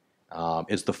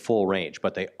 It's the full range,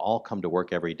 but they all come to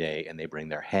work every day and they bring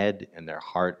their head and their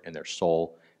heart and their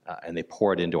soul and they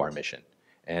pour it into our mission.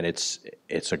 And it's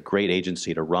a great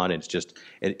agency to run. It's just,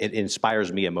 it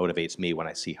inspires me and motivates me when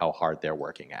I see how hard they're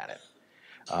working at it.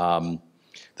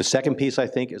 The second piece, I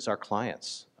think, is our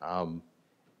clients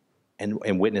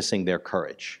and witnessing their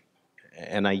courage.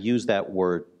 And I use that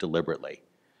word deliberately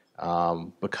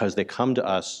because they come to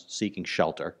us seeking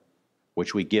shelter,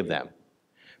 which we give them,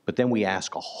 but then we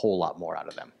ask a whole lot more out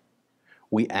of them.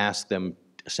 We ask them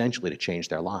essentially to change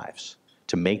their lives,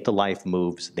 to make the life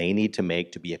moves they need to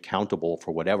make to be accountable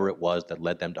for whatever it was that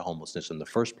led them to homelessness in the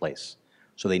first place,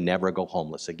 so they never go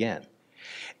homeless again.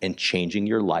 And changing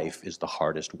your life is the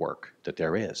hardest work that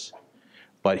there is.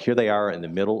 But here they are in the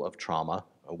middle of trauma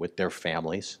with their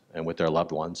families and with their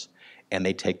loved ones, and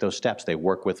they take those steps. They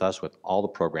work with us with all the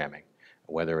programming,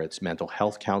 whether it's mental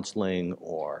health counseling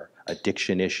or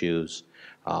addiction issues,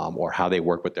 or how they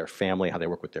work with their family, how they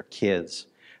work with their kids,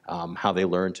 how they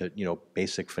learn to,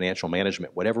 basic financial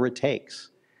management, whatever it takes.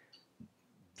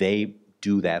 They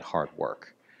do that hard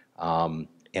work. And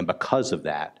because of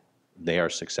that, they are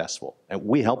successful. And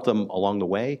we help them along the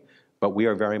way, but we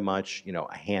are very much,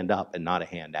 a hand up and not a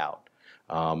hand out.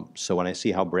 So when I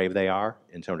see how brave they are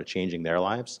in terms of changing their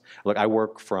lives, look, I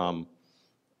work from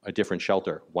a different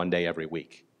shelter one day every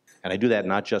week. And I do that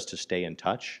not just to stay in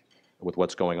touch with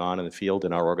what's going on in the field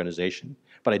in our organization,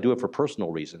 but I do it for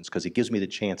personal reasons, because it gives me the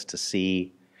chance to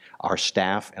see our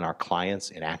staff and our clients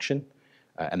in action.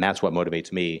 And that's what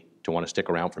motivates me to want to stick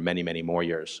around for many, many more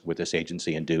years with this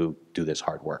agency and do this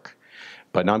hard work.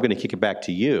 But now I'm going to kick it back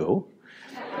to you,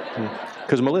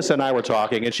 because Melissa and I were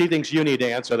talking, and she thinks you need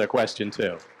to answer the question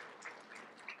too.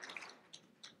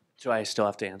 Do I still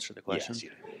have to answer the question? Yes,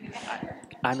 you do.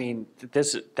 I mean,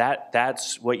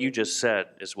 that's what you just said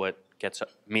is what gets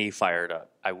me fired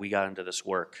up. We got into this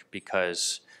work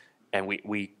because, and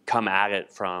we come at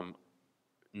it from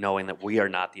knowing that we are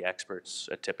not the experts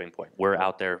at Tipping Point. We're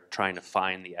out there trying to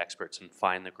find the experts and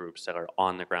find the groups that are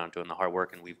on the ground doing the hard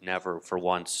work, and we've never for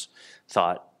once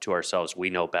thought to ourselves, we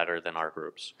know better than our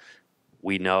groups.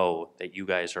 We know that you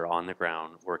guys are on the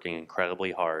ground working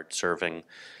incredibly hard, serving,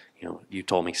 you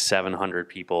told me 700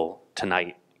 people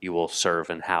tonight you will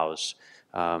serve and house.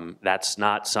 That's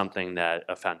not something that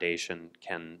a foundation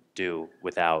can do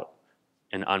without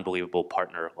an unbelievable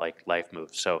partner like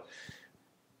LifeMoves. So,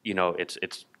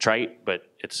 it's trite, but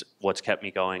it's what's kept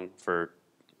me going for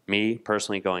me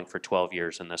personally going for 12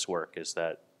 years in this work is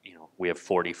that, we have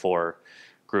 44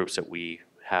 groups that we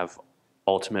have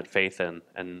ultimate faith in,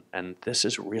 and this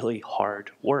is really hard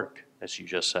work, as you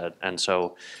just said. And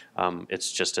so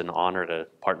it's just an honor to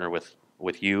partner with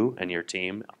you and your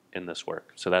team in this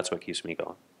work. So that's what keeps me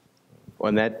going. Well,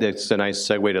 and that's a nice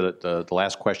segue to the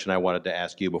last question I wanted to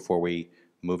ask you before we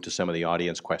move to some of the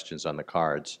audience questions on the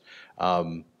cards.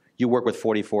 You work with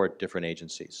 44 different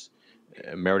agencies.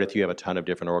 Meredith, you have a ton of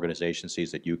different organizations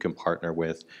that you can partner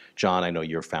with. John, I know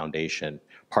your foundation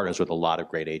partners with a lot of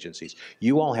great agencies.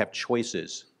 You all have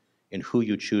choices in who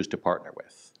you choose to partner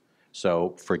with.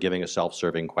 So for giving a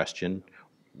self-serving question,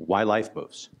 why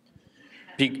LifeMoves?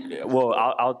 Well,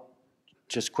 I'll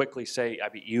just quickly say,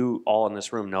 you all in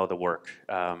this room know the work.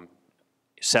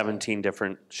 17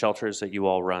 different shelters that you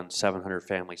all run, 700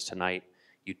 families tonight.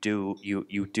 You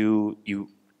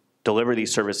deliver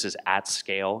these services at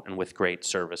scale and with great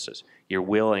services. You're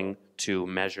willing to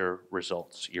measure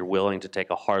results. You're willing to take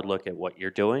a hard look at what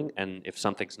you're doing, and if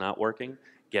something's not working,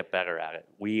 get better at it.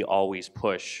 We always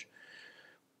push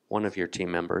one of your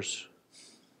team members,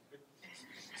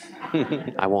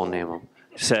 I won't name him,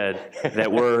 said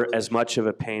that we're as much of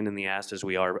a pain in the ass as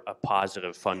we are a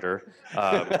positive funder.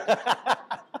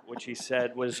 Which he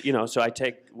said was, so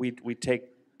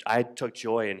I took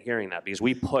joy in hearing that because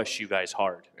we push you guys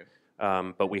hard.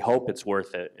 But we hope it's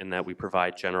worth it in that we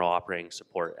provide general operating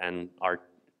support, and our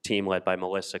team led by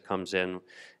Melissa comes in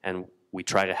and we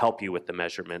try to help you with the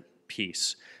measurement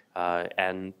piece.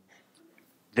 And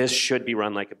this should be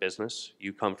run like a business.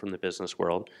 You come from the business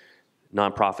world.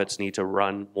 Nonprofits need to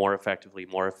run more effectively,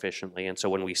 more efficiently. And so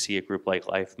when we see a group like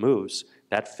LifeMoves,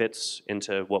 that fits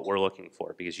into what we're looking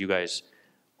for because you guys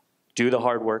do the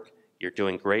hard work, you're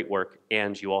doing great work,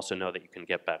 and you also know that you can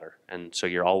get better. And so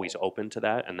you're always open to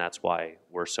that, and that's why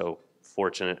we're so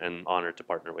fortunate and honored to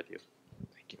partner with you.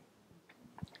 Thank you.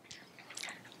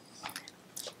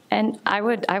 And I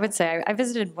would say I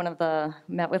visited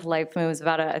met with LifeMoves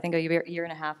about I think a year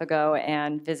and a half ago,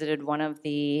 and visited one of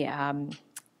the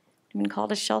even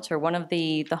called a shelter, one of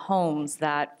the homes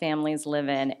that families live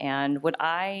in. And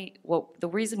the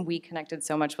reason we connected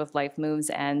so much with LifeMoves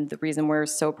and the reason we're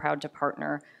so proud to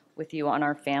partner with you on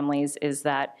our families is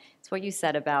that it's what you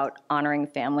said about honoring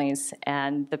families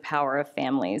and the power of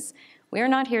families. We are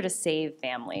not here to save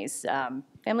families.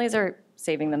 Families are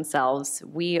saving themselves.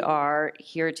 We are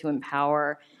here to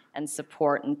empower and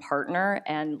support and partner,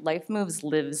 and LifeMoves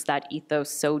lives that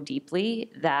ethos so deeply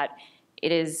that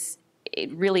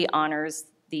it really honors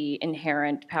the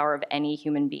inherent power of any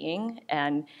human being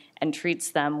and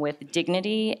treats them with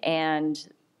dignity and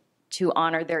to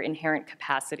honor their inherent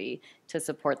capacity to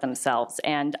support themselves.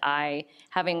 And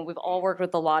we've all worked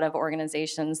with a lot of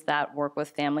organizations that work with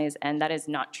families, and that is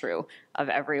not true of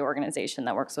every organization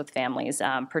that works with families,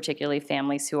 particularly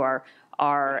families who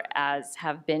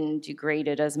have been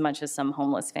degraded as much as some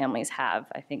homeless families have.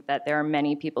 I think that there are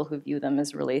many people who view them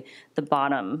as really the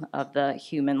bottom of the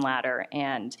human ladder,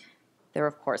 and they're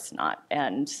of course not.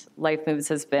 And LifeMoves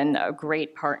has been a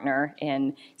great partner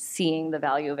in seeing the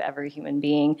value of every human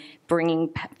being,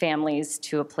 bringing families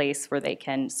to a place where they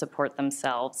can support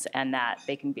themselves and that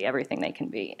they can be everything they can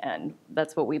be. And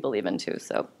that's what we believe in too,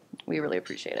 so we really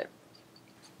appreciate it.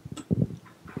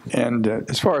 And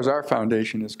as far as our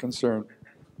foundation is concerned,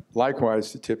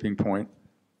 likewise, the Tipping Point,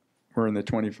 we're in the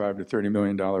 $25 to $30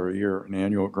 million a year in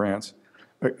annual grants.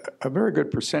 A very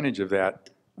good percentage of that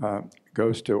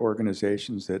goes to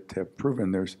organizations that have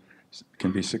proven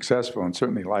can be successful, and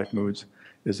certainly LifeMoves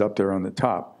is up there on the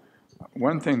top.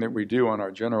 One thing that we do on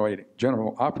our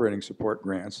general operating support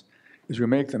grants is we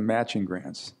make them matching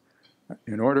grants.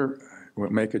 We'll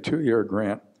make a 2-year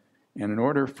grant, and in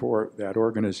order for that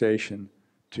organization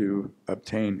to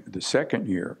obtain the second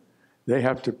year, they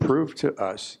have to prove to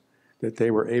us that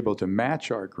they were able to match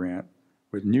our grant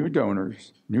with new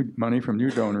donors, new money from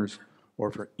new donors, or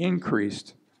for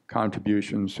increased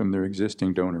contributions from their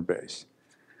existing donor base.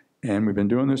 And we've been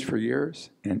doing this for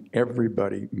years, and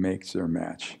everybody makes their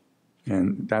match.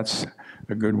 And that's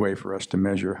a good way for us to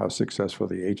measure how successful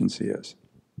the agency is.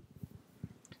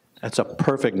 That's a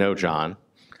perfect note, John,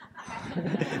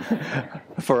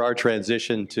 for our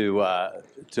transition to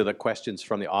the questions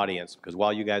from the audience, because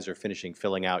while you guys are finishing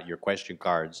filling out your question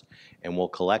cards and we'll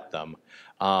collect them,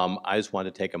 I just want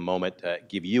to take a moment to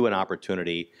give you an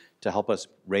opportunity to help us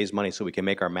raise money so we can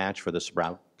make our match for the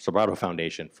Sobrato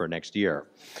Foundation for next year.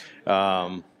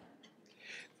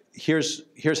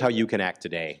 Here's how you can act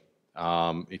today.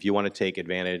 If you want to take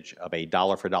advantage of a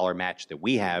dollar-for-dollar match that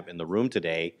we have in the room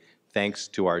today, thanks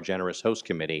to our generous host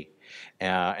committee,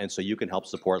 and so you can help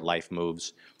support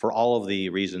LifeMoves for all of the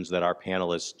reasons that our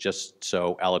panelists just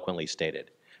so eloquently stated.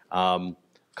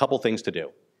 Couple things to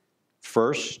do.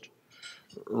 First,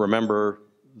 remember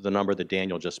the number that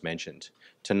Daniel just mentioned.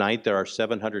 Tonight, there are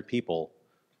 700 people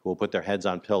who will put their heads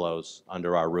on pillows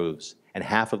under our roofs, and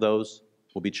half of those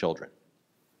will be children.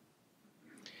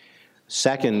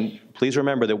 Second, please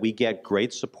remember that we get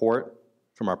great support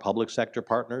from our public sector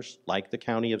partners, like the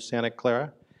County of Santa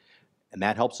Clara, and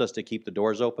that helps us to keep the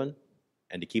doors open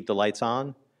and to keep the lights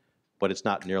on, but it's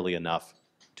not nearly enough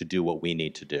to do what we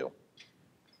need to do.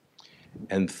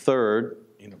 And third,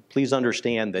 please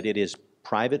understand that it is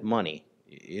private money,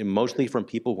 mostly from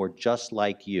people who are just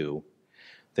like you,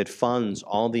 that funds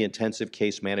all the intensive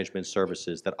case management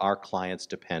services that our clients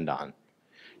depend on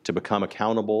to become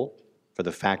accountable for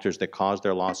the factors that cause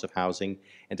their loss of housing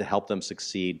and to help them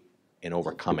succeed in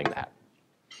overcoming that.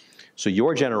 So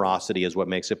your generosity is what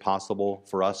makes it possible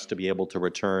for us to be able to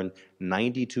return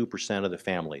 92% of the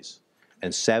families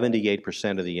and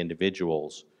 78% of the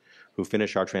individuals who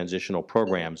finish our transitional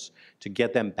programs to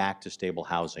get them back to stable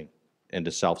housing and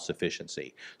to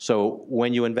self-sufficiency. So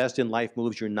when you invest in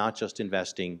LifeMoves, you're not just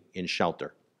investing in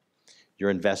shelter. You're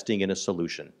investing in a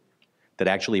solution that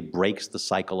actually breaks the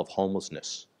cycle of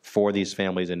homelessness for these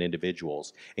families and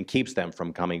individuals and keeps them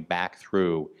from coming back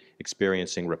through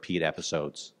experiencing repeat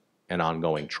episodes and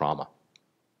ongoing trauma.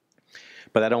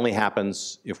 But that only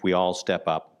happens if we all step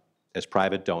up as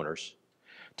private donors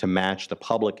to match the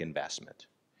public investment,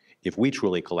 if we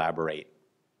truly collaborate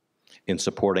in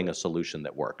supporting a solution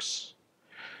that works.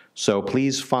 So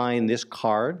please find this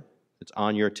card that's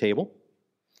on your table.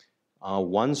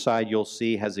 One side you'll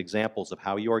see has examples of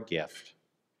how your gift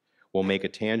will make a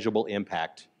tangible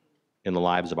impact in the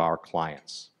lives of our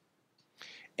clients.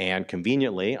 And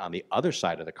conveniently, on the other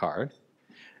side of the card,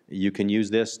 you can use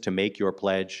this to make your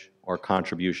pledge or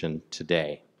contribution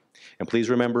today. And please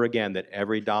remember again that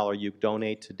every dollar you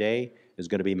donate today is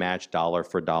going to be matched dollar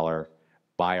for dollar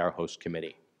by our host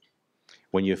committee.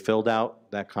 When you filled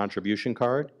out that contribution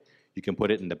card, you can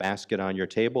put it in the basket on your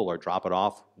table or drop it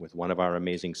off with one of our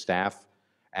amazing staff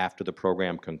after the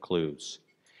program concludes.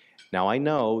 Now, I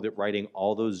know that writing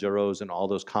all those zeros and all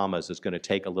those commas is going to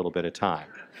take a little bit of time.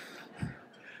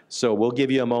 So we'll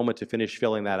give you a moment to finish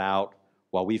filling that out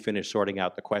while we finish sorting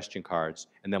out the question cards,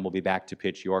 and then we'll be back to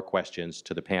pitch your questions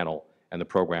to the panel, and the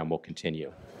program will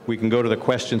continue. We can go to the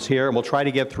questions here, and we'll try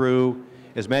to get through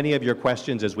as many of your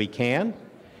questions as we can.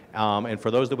 And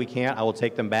for those that we can't, I will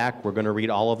take them back. We're going to read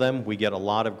all of them. We get a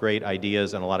lot of great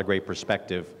ideas and a lot of great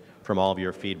perspective from all of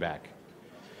your feedback.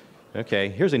 Okay,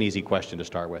 here's an easy question to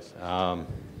start with. I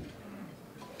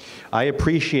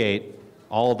appreciate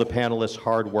all of the panelists'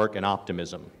 hard work and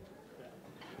optimism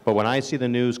But when I see the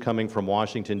news coming from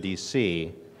Washington,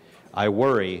 D.C., I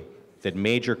worry that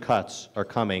major cuts are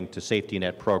coming to safety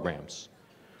net programs.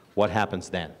 What happens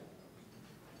then?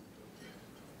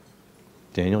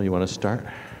 Daniel, you want to start?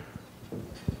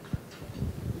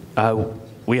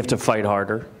 We have to fight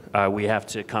harder. We have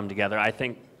to come together. I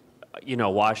think, you know,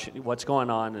 what's going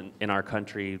on in our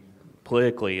country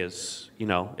politically is, you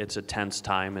know, it's a tense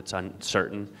time. It's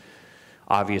uncertain.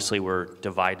 Obviously, we're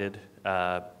divided.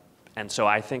 And so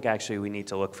I think actually we need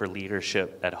to look for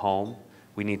leadership at home.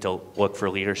 We need to look for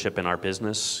leadership in our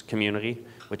business community,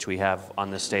 which we have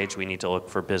on this stage. We need to look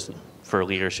for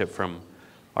leadership from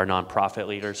our nonprofit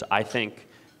leaders. I think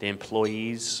the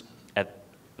employees at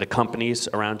the companies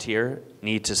around here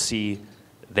need to see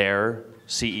their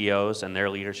CEOs and their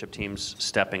leadership teams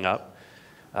stepping up.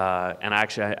 And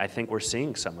actually, I think we're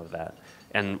seeing some of that.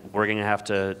 And we're going to have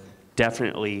to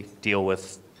definitely deal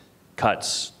with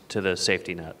cuts to the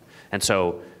safety net. And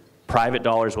so private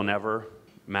dollars will never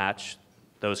match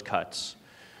those cuts.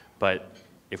 But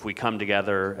if we come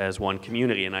together as one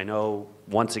community, and I know,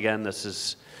 once again, this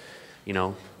is, you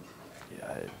know,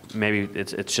 maybe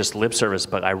it's just lip service,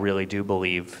 but I really do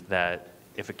believe that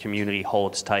if a community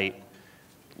holds tight,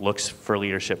 looks for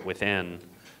leadership within,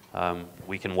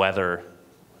 we can weather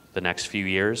the next few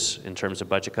years in terms of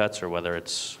budget cuts, or whether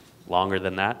it's longer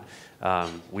than that.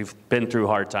 We've been through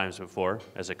hard times before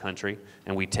as a country,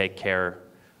 and we take care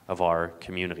of our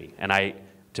community. And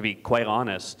to be quite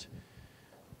honest,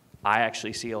 I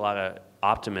actually see a lot of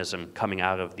optimism coming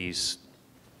out of these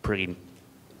pretty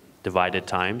divided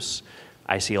times.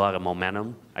 I see a lot of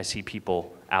momentum. I see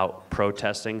people out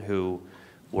protesting who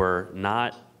were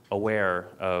not aware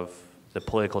of the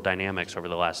political dynamics over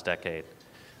the last decade.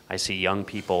 I see young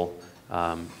people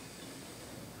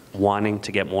wanting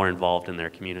to get more involved in their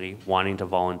community, wanting to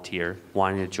volunteer,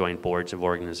 wanting to join boards of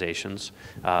organizations.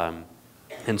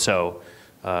 And so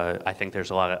I think there's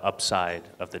a lot of upside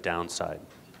of the downside.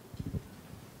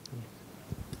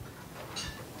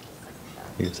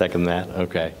 You second that?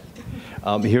 Okay.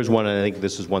 Here's one, and I think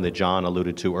this is one that John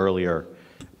alluded to earlier.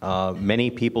 Many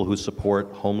people who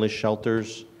support homeless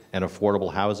shelters and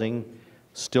affordable housing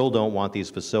still don't want these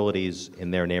facilities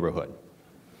in their neighborhood.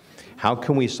 How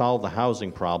can we solve the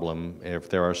housing problem if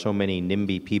there are so many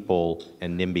NIMBY people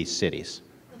and NIMBY cities?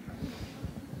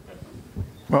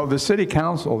 Well, the city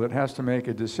council that has to make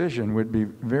a decision would be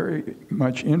very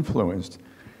much influenced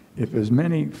if as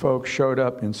many folks showed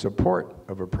up in support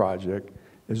of a project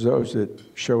as those that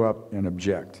show up and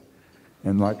object.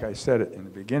 And like I said in the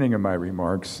beginning of my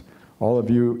remarks, all of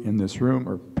you in this room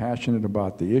are passionate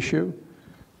about the issue.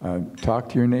 Talk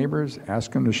to your neighbors,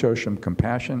 ask them to show some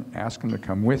compassion, ask them to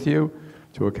come with you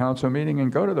to a council meeting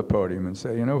and go to the podium and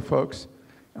say, you know, folks,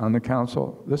 on the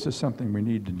council, this is something we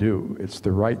need to do. It's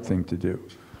the right thing to do.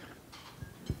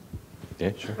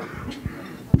 Yeah, sure.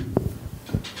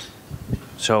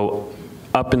 So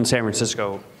up in San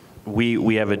Francisco,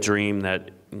 we have a dream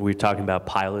that we're talking about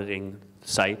piloting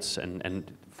sites,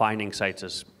 and finding sites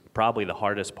is probably the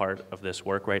hardest part of this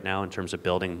work right now in terms of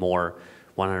building more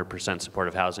 100%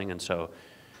 supportive housing. And so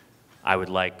I would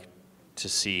like to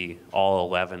see all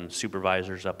 11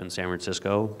 supervisors up in San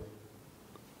Francisco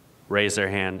raise their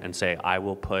hand and say, I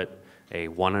will put a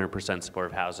 100%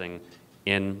 supportive housing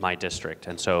in my district.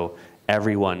 And so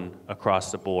everyone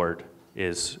across the board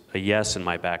is a yes in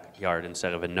my backyard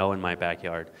instead of a no in my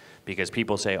backyard. Because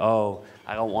people say, oh,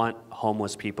 I don't want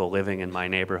homeless people living in my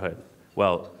neighborhood.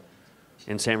 Well,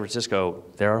 in San Francisco,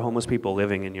 there are homeless people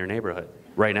living in your neighborhood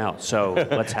right now. So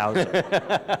let's house them.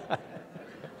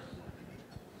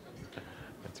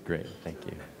 That's great. Thank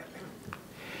you.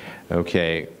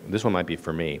 Okay, this one might be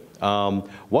for me.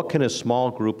 What can a small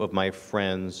group of my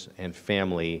friends and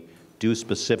family do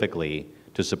specifically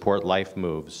to support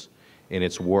LifeMoves in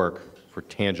its work for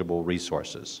tangible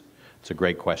resources? It's a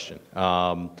great question.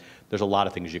 There's a lot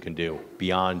of things you can do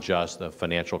beyond just the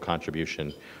financial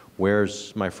contribution.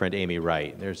 Where's my friend Amy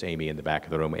Wright? There's Amy in the back of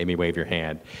the room. Amy, wave your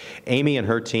hand. Amy and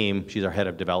her team, she's our head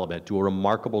of development, do a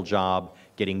remarkable job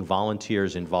getting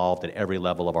volunteers involved at every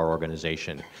level of our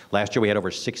organization. Last year we had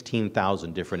over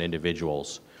 16,000 different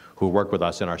individuals who work with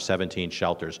us in our 17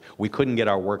 shelters. We couldn't get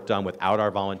our work done without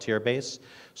our volunteer base.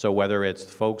 So whether it's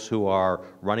folks who are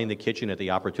running the kitchen at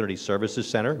the Opportunity Services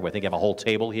Center, who I think have a whole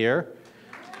table here,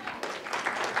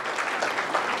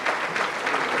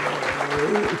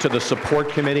 to the support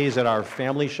committees at our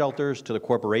family shelters, to the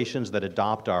corporations that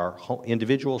adopt our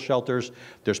individual shelters,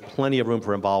 there's plenty of room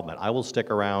for involvement. I will stick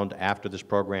around after this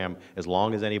program as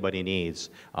long as anybody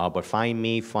needs, but find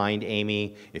me, find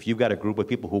Amy. If you've got a group of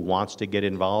people who wants to get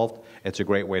involved, it's a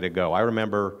great way to go. I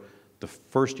remember the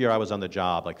first year I was on the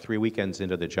job, like 3 weekends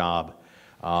into the job,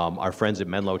 Our friends at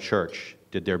Menlo Church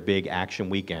did their big action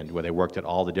weekend where they worked at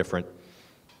all the different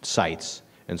sites.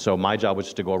 And so my job was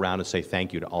just to go around and say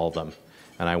thank you to all of them.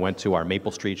 And I went to our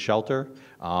Maple Street shelter,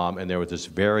 and there was this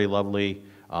very lovely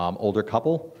older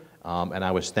couple, and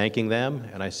I was thanking them,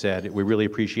 and I said, we really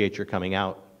appreciate your coming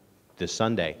out this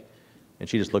Sunday. And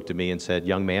she just looked at me and said,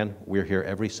 young man, we're here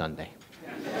every Sunday.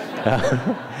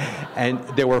 And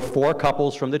there were 4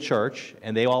 couples from the church,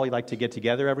 and they all like to get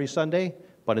together every Sunday,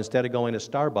 but instead of going to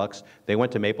Starbucks, they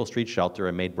went to Maple Street Shelter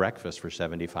and made breakfast for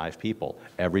 75 people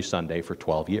every Sunday for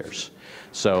 12 years.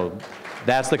 So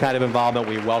that's the kind of involvement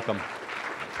we welcome.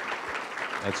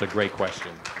 That's a great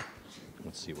question.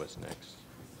 Let's see what's next.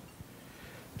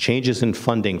 Changes in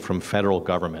funding from federal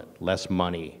government, less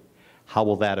money. How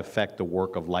will that affect the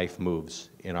work of LifeMoves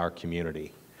in our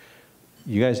community?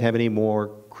 You guys have any more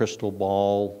crystal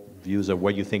ball views of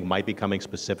what you think might be coming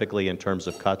specifically in terms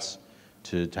of cuts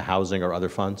to housing or other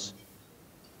funds?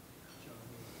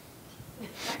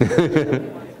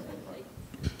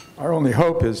 Our only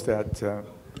hope is that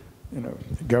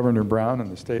Governor Brown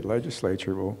and the state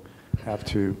legislature will have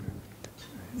to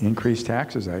increase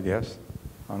taxes, I guess,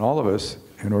 on all of us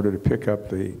in order to pick up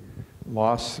the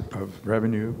loss of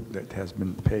revenue that has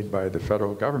been paid by the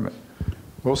federal government.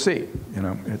 We'll see.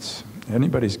 It's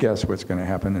anybody's guess what's going to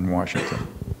happen in Washington.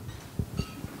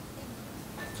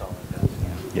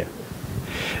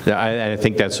 Yeah, I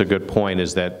think that's a good point,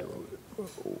 is that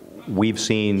we've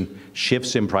seen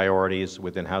shifts in priorities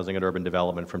within housing and urban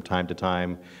development from time to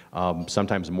time,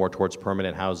 sometimes more towards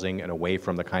permanent housing and away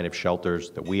from the kind of shelters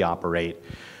that we operate.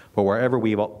 But wherever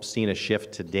we've seen a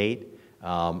shift to date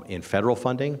in federal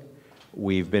funding,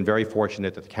 we've been very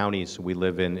fortunate that the counties we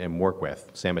live in and work with,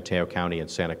 San Mateo County and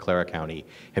Santa Clara County,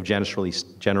 have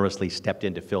generously stepped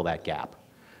in to fill that gap.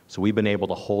 So we've been able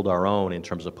to hold our own in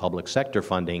terms of public sector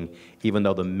funding, even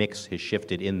though the mix has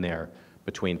shifted in there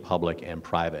between public and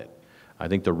private. I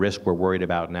think the risk we're worried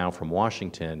about now from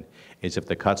Washington is if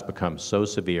the cuts become so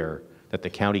severe that the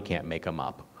county can't make them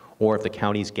up, or if the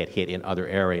counties get hit in other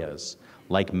areas,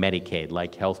 like Medicaid,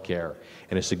 like healthcare,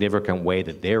 in a significant way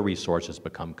that their resources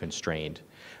become constrained,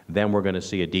 then we're going to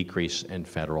see a decrease in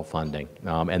federal funding.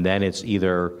 And then it's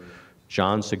either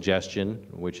John's suggestion,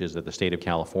 which is that the state of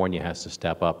California has to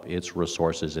step up its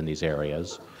resources in these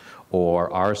areas, or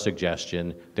our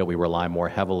suggestion that we rely more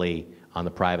heavily on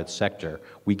the private sector.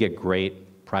 We get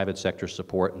great private sector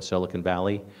support in Silicon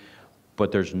Valley,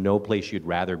 but there's no place you'd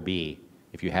rather be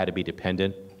if you had to be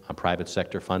dependent on private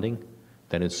sector funding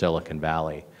than in Silicon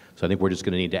Valley. So I think we're just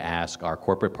going to need to ask our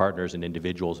corporate partners and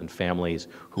individuals and families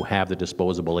who have the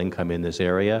disposable income in this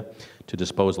area to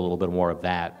dispose a little bit more of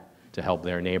that to help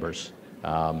their neighbors.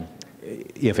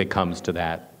 If it comes to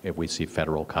that, if we see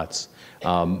federal cuts.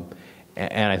 And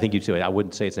I think you too, I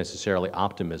wouldn't say it's necessarily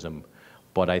optimism,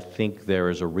 but I think there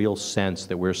is a real sense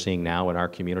that we're seeing now in our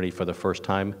community for the first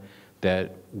time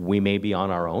that we may be on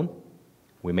our own.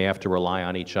 We may have to rely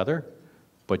on each other,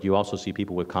 but you also see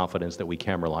people with confidence that we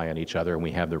can rely on each other and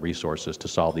we have the resources to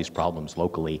solve these problems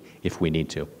locally if we need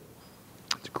to.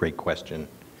 It's a great question.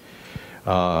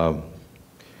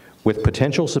 With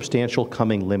potential substantial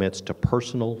coming limits to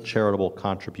personal charitable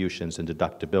contributions and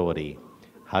deductibility,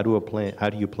 how do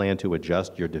you plan to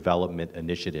adjust your development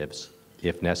initiatives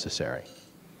if necessary?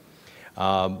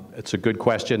 It's a good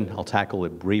question. I'll tackle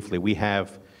it briefly. We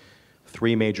have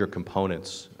 3 major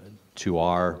components to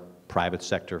our private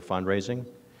sector fundraising.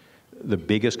 The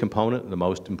biggest component, the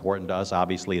most important to us,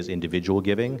 obviously, is individual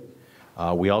giving.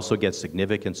 We also get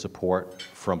significant support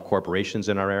from corporations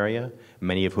in our area,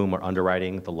 many of whom are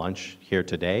underwriting the lunch here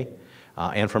today,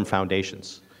 and from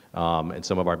foundations. And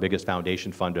some of our biggest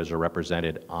foundation funders are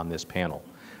represented on this panel.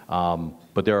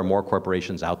 But there are more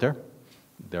corporations out there.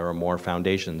 There are more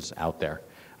foundations out there.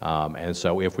 And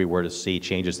so if we were to see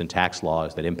changes in tax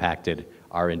laws that impacted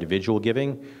our individual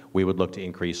giving, we would look to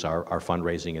increase our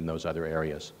fundraising in those other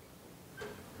areas.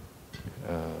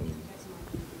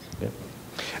 Yeah.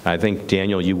 I think,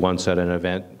 Daniel, you once at an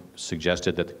event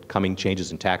suggested that the coming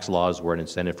changes in tax laws were an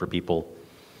incentive for people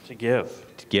to give.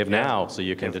 To give now so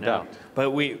you can deduct. Now. But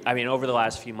over the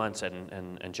last few months,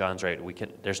 and John's right,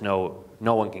 there's no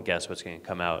one can guess what's going to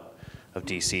come out of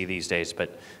DC these days,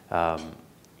 but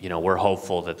we're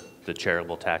hopeful that the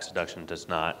charitable tax deduction does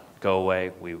not go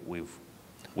away.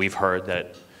 We've heard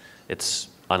that it's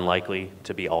unlikely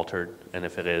to be altered, and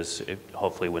if it is, it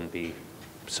hopefully wouldn't be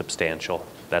substantial.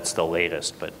 That's the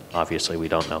latest, but obviously we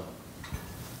don't know.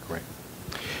 Great.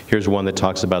 Here's one that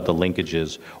talks about the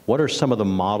linkages. What are some of the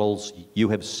models you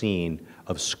have seen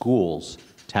of schools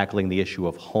tackling the issue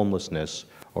of homelessness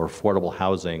or affordable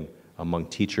housing among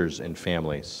teachers and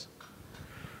families?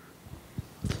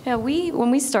 Yeah, when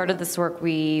we started this work,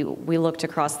 we looked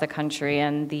across the country,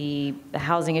 and the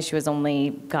housing issue has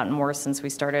only gotten worse since we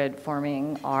started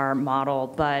forming our model.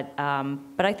 But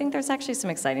I think there's actually some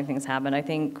exciting things happen. I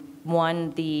think, one,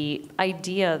 the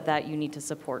idea that you need to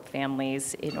support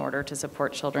families in order to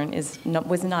support children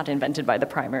was not invented by the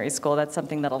primary school. That's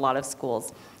something that a lot of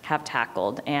schools have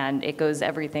tackled, and it goes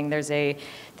everything.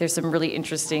 There's some really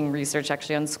interesting research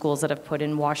actually on schools that have put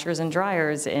in washers and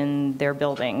dryers in their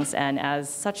buildings, and as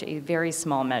such a very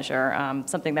small measure,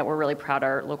 something that we're really proud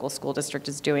our local school district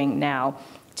is doing now,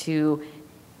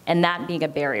 and that being a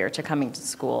barrier to coming to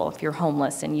school. If you're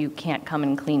homeless and you can't come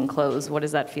and clean clothes, what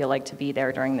does that feel like to be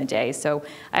there during the day? So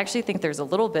I actually think there's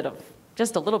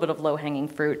just a little bit of low-hanging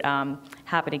fruit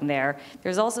happening there.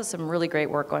 There's also some really great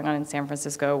work going on in San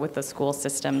Francisco with the school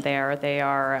system there. They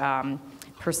are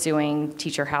pursuing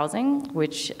teacher housing,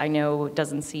 which I know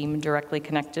doesn't seem directly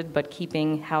connected, but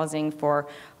keeping housing for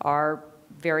our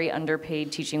very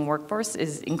underpaid teaching workforce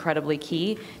is incredibly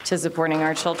key to supporting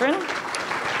our children.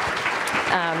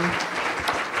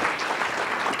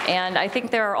 And I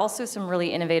think there are also some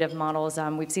really innovative models.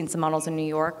 We've seen some models in New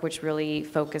York which really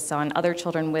focus on other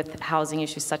children with housing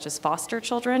issues, such as foster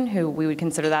children, who we would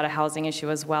consider that a housing issue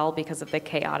as well because of the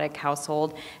chaotic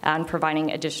household, and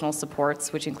providing additional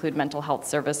supports, which include mental health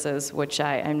services, which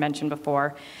I mentioned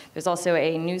before. There's also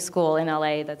a new school in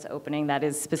LA that's opening that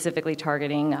is specifically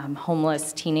targeting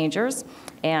homeless teenagers,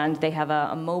 and they have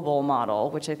a mobile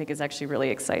model, which I think is actually really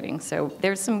exciting. So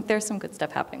there's some good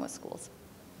stuff happening with schools.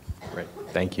 Great,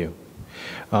 thank you.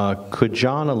 Could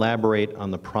John elaborate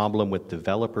on the problem with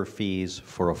developer fees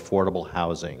for affordable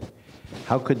housing?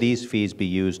 How could these fees be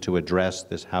used to address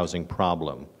this housing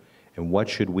problem? And what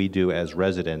should we do as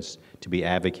residents to be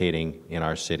advocating in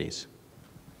our cities?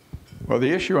 Well, the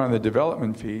issue on the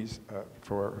development fees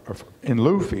in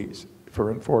lieu fees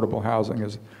for affordable housing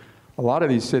is a lot of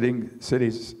these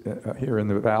cities here in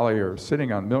the Valley are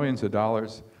sitting on millions of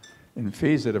dollars in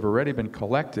fees that have already been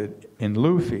collected in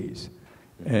lieu fees.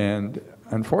 And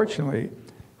unfortunately,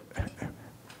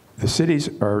 the cities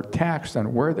are taxed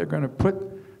on where they're going to put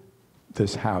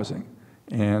this housing.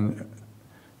 And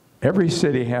every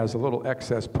city has a little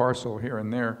excess parcel here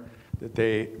and there that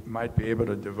they might be able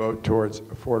to devote towards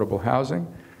affordable housing.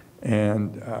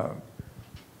 And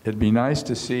it'd be nice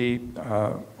to see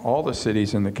all the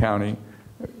cities in the county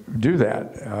do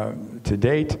that. To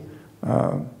date,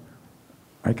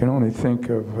 I can only think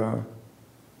of, I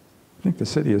think the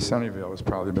city of Sunnyvale has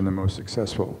probably been the most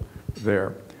successful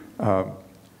there.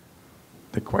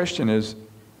 The question is,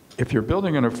 if you're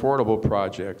building an affordable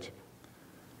project,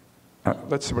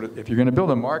 if you're going to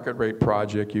build a market rate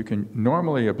project, you can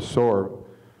normally absorb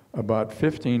about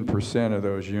 15% of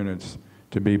those units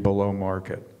to be below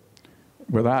market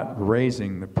without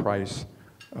raising the price,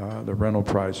 the rental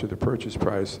price or the purchase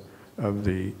price of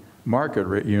the market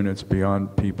rate units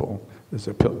beyond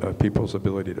people's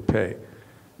ability to pay.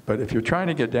 But if you're trying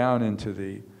to get down into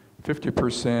the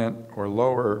 50% or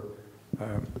lower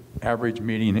average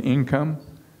median income,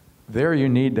 there you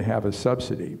need to have a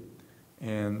subsidy.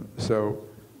 And so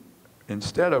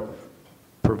instead of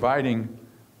providing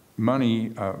money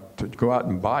to go out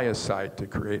and buy a site to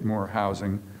create more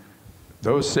housing,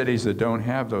 those cities that don't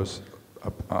have those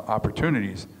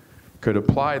opportunities could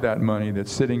apply that money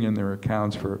that's sitting in their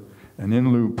accounts for an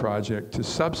in lieu project to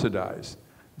subsidize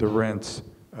the rents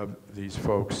of these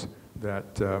folks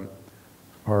that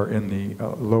are in the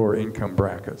lower income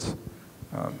brackets.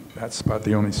 That's about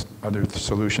the only other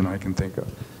solution I can think of.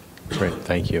 Great,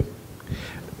 thank you.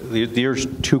 There's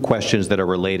two questions that are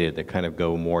related that kind of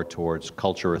go more towards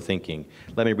culture or thinking.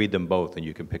 Let me read them both and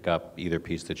you can pick up either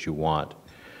piece that you want.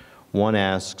 One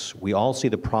asks, we all see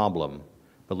the problem,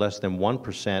 but less than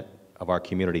 1% of our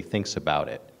community thinks about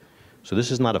it. So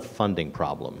this is not a funding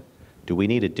problem. Do we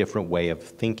need a different way of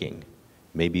thinking?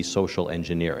 Maybe social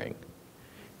engineering.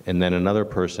 And then another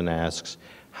person asks,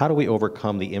 how do we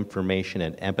overcome the information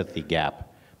and empathy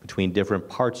gap between different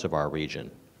parts of our region?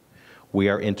 We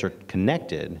are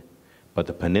interconnected, but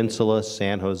the peninsula,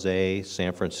 San Jose,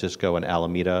 San Francisco, and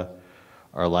Alameda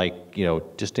are like,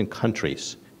 distant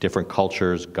countries, different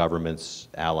cultures, governments,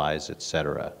 allies, et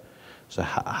cetera. So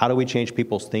how do we change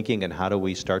people's thinking, and how do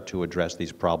we start to address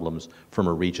these problems from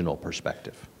a regional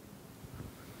perspective?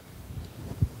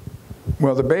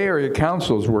 Well, the Bay Area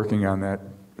Council is working on that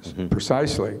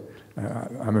precisely.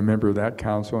 I'm a member of that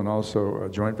council and also a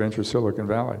joint venture Silicon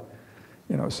Valley.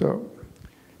 So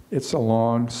it's a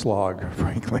long slog,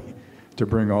 frankly, to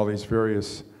bring all these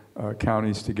various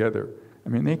counties together. I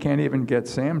mean, they can't even get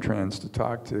Samtrans to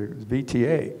talk to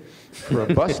VTA for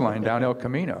a bus line down El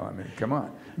Camino. I mean, come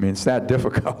on. I mean, it's that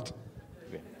difficult.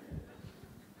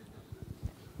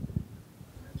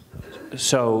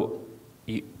 So,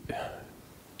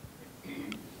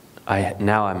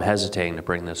 now I'm hesitating to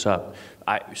bring this up.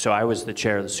 So I was the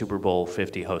chair of the Super Bowl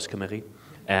 50 host committee,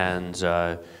 and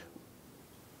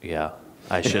yeah,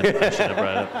 I should have brought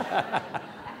it up.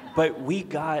 But we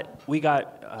got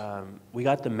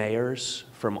the mayors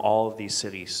from all of these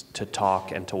cities to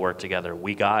talk and to work together.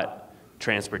 We got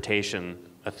transportation,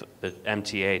 the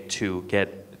MTA, to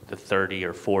get the 30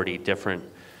 or 40 different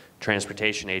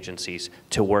transportation agencies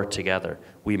to work together.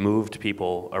 We moved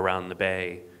people around the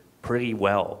Bay pretty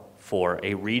well for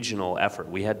a regional effort.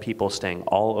 We had people staying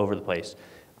all over the place.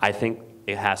 I think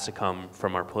it has to come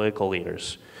from our political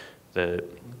leaders. The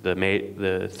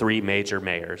three major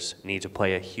mayors need to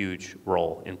play a huge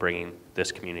role in bringing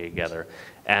this community together.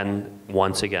 And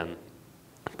once again,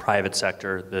 private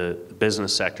sector, the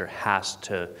business sector has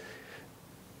to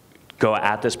go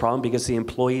at this problem, because the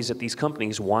employees at these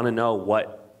companies want to know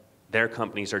what their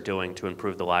companies are doing to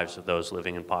improve the lives of those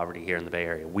living in poverty here in the Bay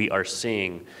Area. We are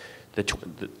seeing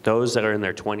those that are in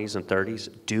their 20s and 30s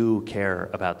do care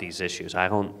about these issues. I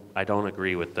don't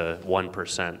agree with the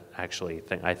 1%, actually.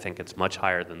 I think it's much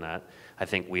higher than that. I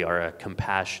think we are a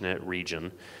compassionate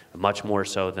region, much more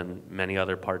so than many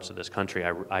other parts of this country.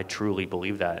 I truly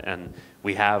believe that. And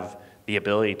we have the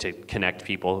ability to connect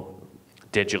people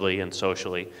digitally and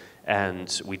socially,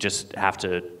 and we just have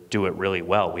to do it really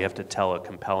well. We have to tell a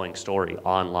compelling story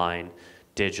online,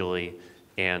 digitally,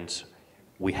 and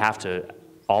we have to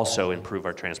also improve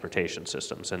our transportation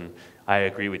systems. And I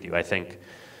agree with you. I think,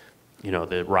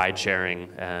 the ride sharing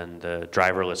and the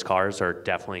driverless cars are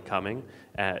definitely coming.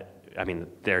 I mean,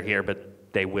 they're here,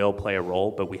 but they will play a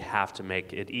role, but we have to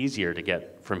make it easier to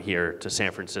get from here to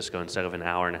San Francisco instead of an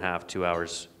hour and a half, 2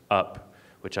 hours up,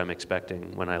 which I'm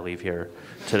expecting when I leave here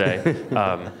today.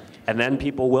 And then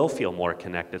people will feel more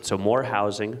connected. So more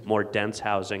housing, more dense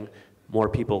housing, more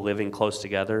people living close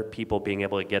together, people being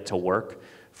able to get to work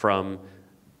from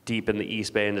deep in the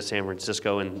East Bay into San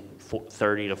Francisco in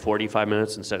 30 to 45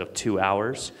 minutes instead of 2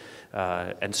 hours.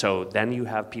 And so then you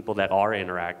have people that are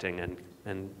interacting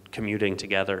and commuting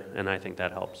together, and I think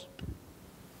that helps.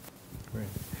 Great.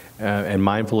 And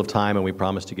mindful of time, and we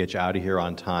promise to get you out of here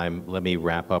on time, let me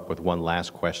wrap up with one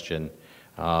last question.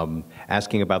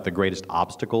 Asking about the greatest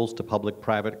obstacles to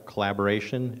public-private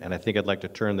collaboration, and I think I'd like to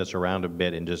turn this around a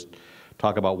bit and just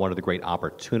talk about one of the great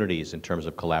opportunities in terms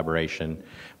of collaboration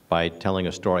by telling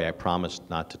a story I promised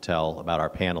not to tell about our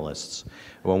panelists.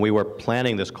 When we were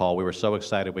planning this call, we were so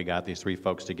excited we got these three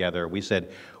folks together. We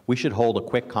said we should hold a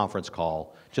quick conference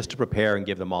call just to prepare and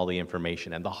give them all the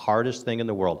information. And the hardest thing in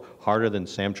the world, harder than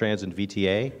Samtrans and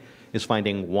VTA, is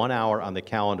finding 1 hour on the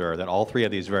calendar that all three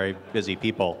of these very busy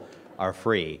people are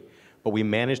free. But we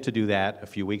managed to do that a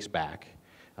few weeks back.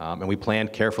 And we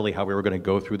planned carefully how we were going to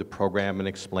go through the program and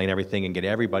explain everything and get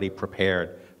everybody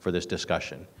prepared for this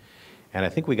discussion. And I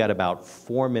think we got about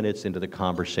 4 minutes into the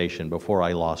conversation before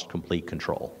I lost complete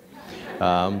control.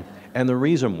 And the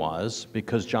reason was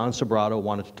because John Sobrato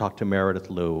wanted to talk to Meredith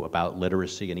Liu about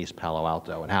literacy in East Palo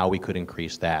Alto and how we could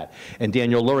increase that. And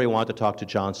Daniel Lurie wanted to talk to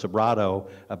John Sobrato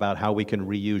about how we can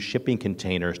reuse shipping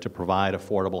containers to provide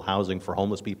affordable housing for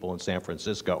homeless people in San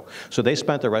Francisco. So they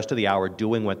spent the rest of the hour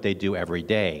doing what they do every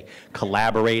day,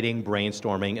 collaborating,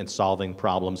 brainstorming, and solving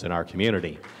problems in our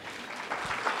community.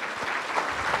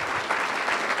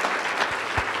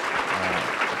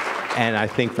 And I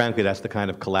think, frankly, that's the kind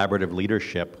of collaborative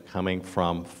leadership coming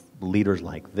from leaders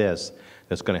like this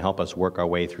that's going to help us work our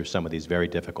way through some of these very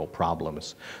difficult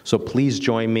problems. So please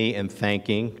join me in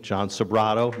thanking John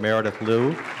Sobrato, Meredith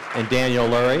Liu, and Daniel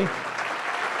Lurie.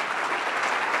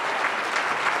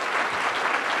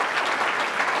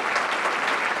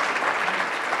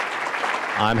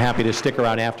 I'm happy to stick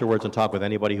around afterwards and talk with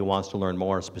anybody who wants to learn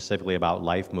more specifically about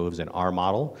LifeMoves and our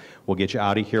model. We'll get you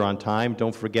out of here on time.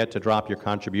 Don't forget to drop your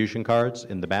contribution cards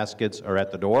in the baskets or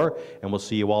at the door, and we'll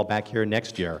see you all back here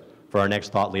next year for our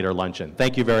next Thought Leader Luncheon.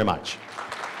 Thank you very much.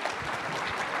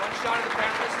 One shot of the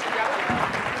panelists together.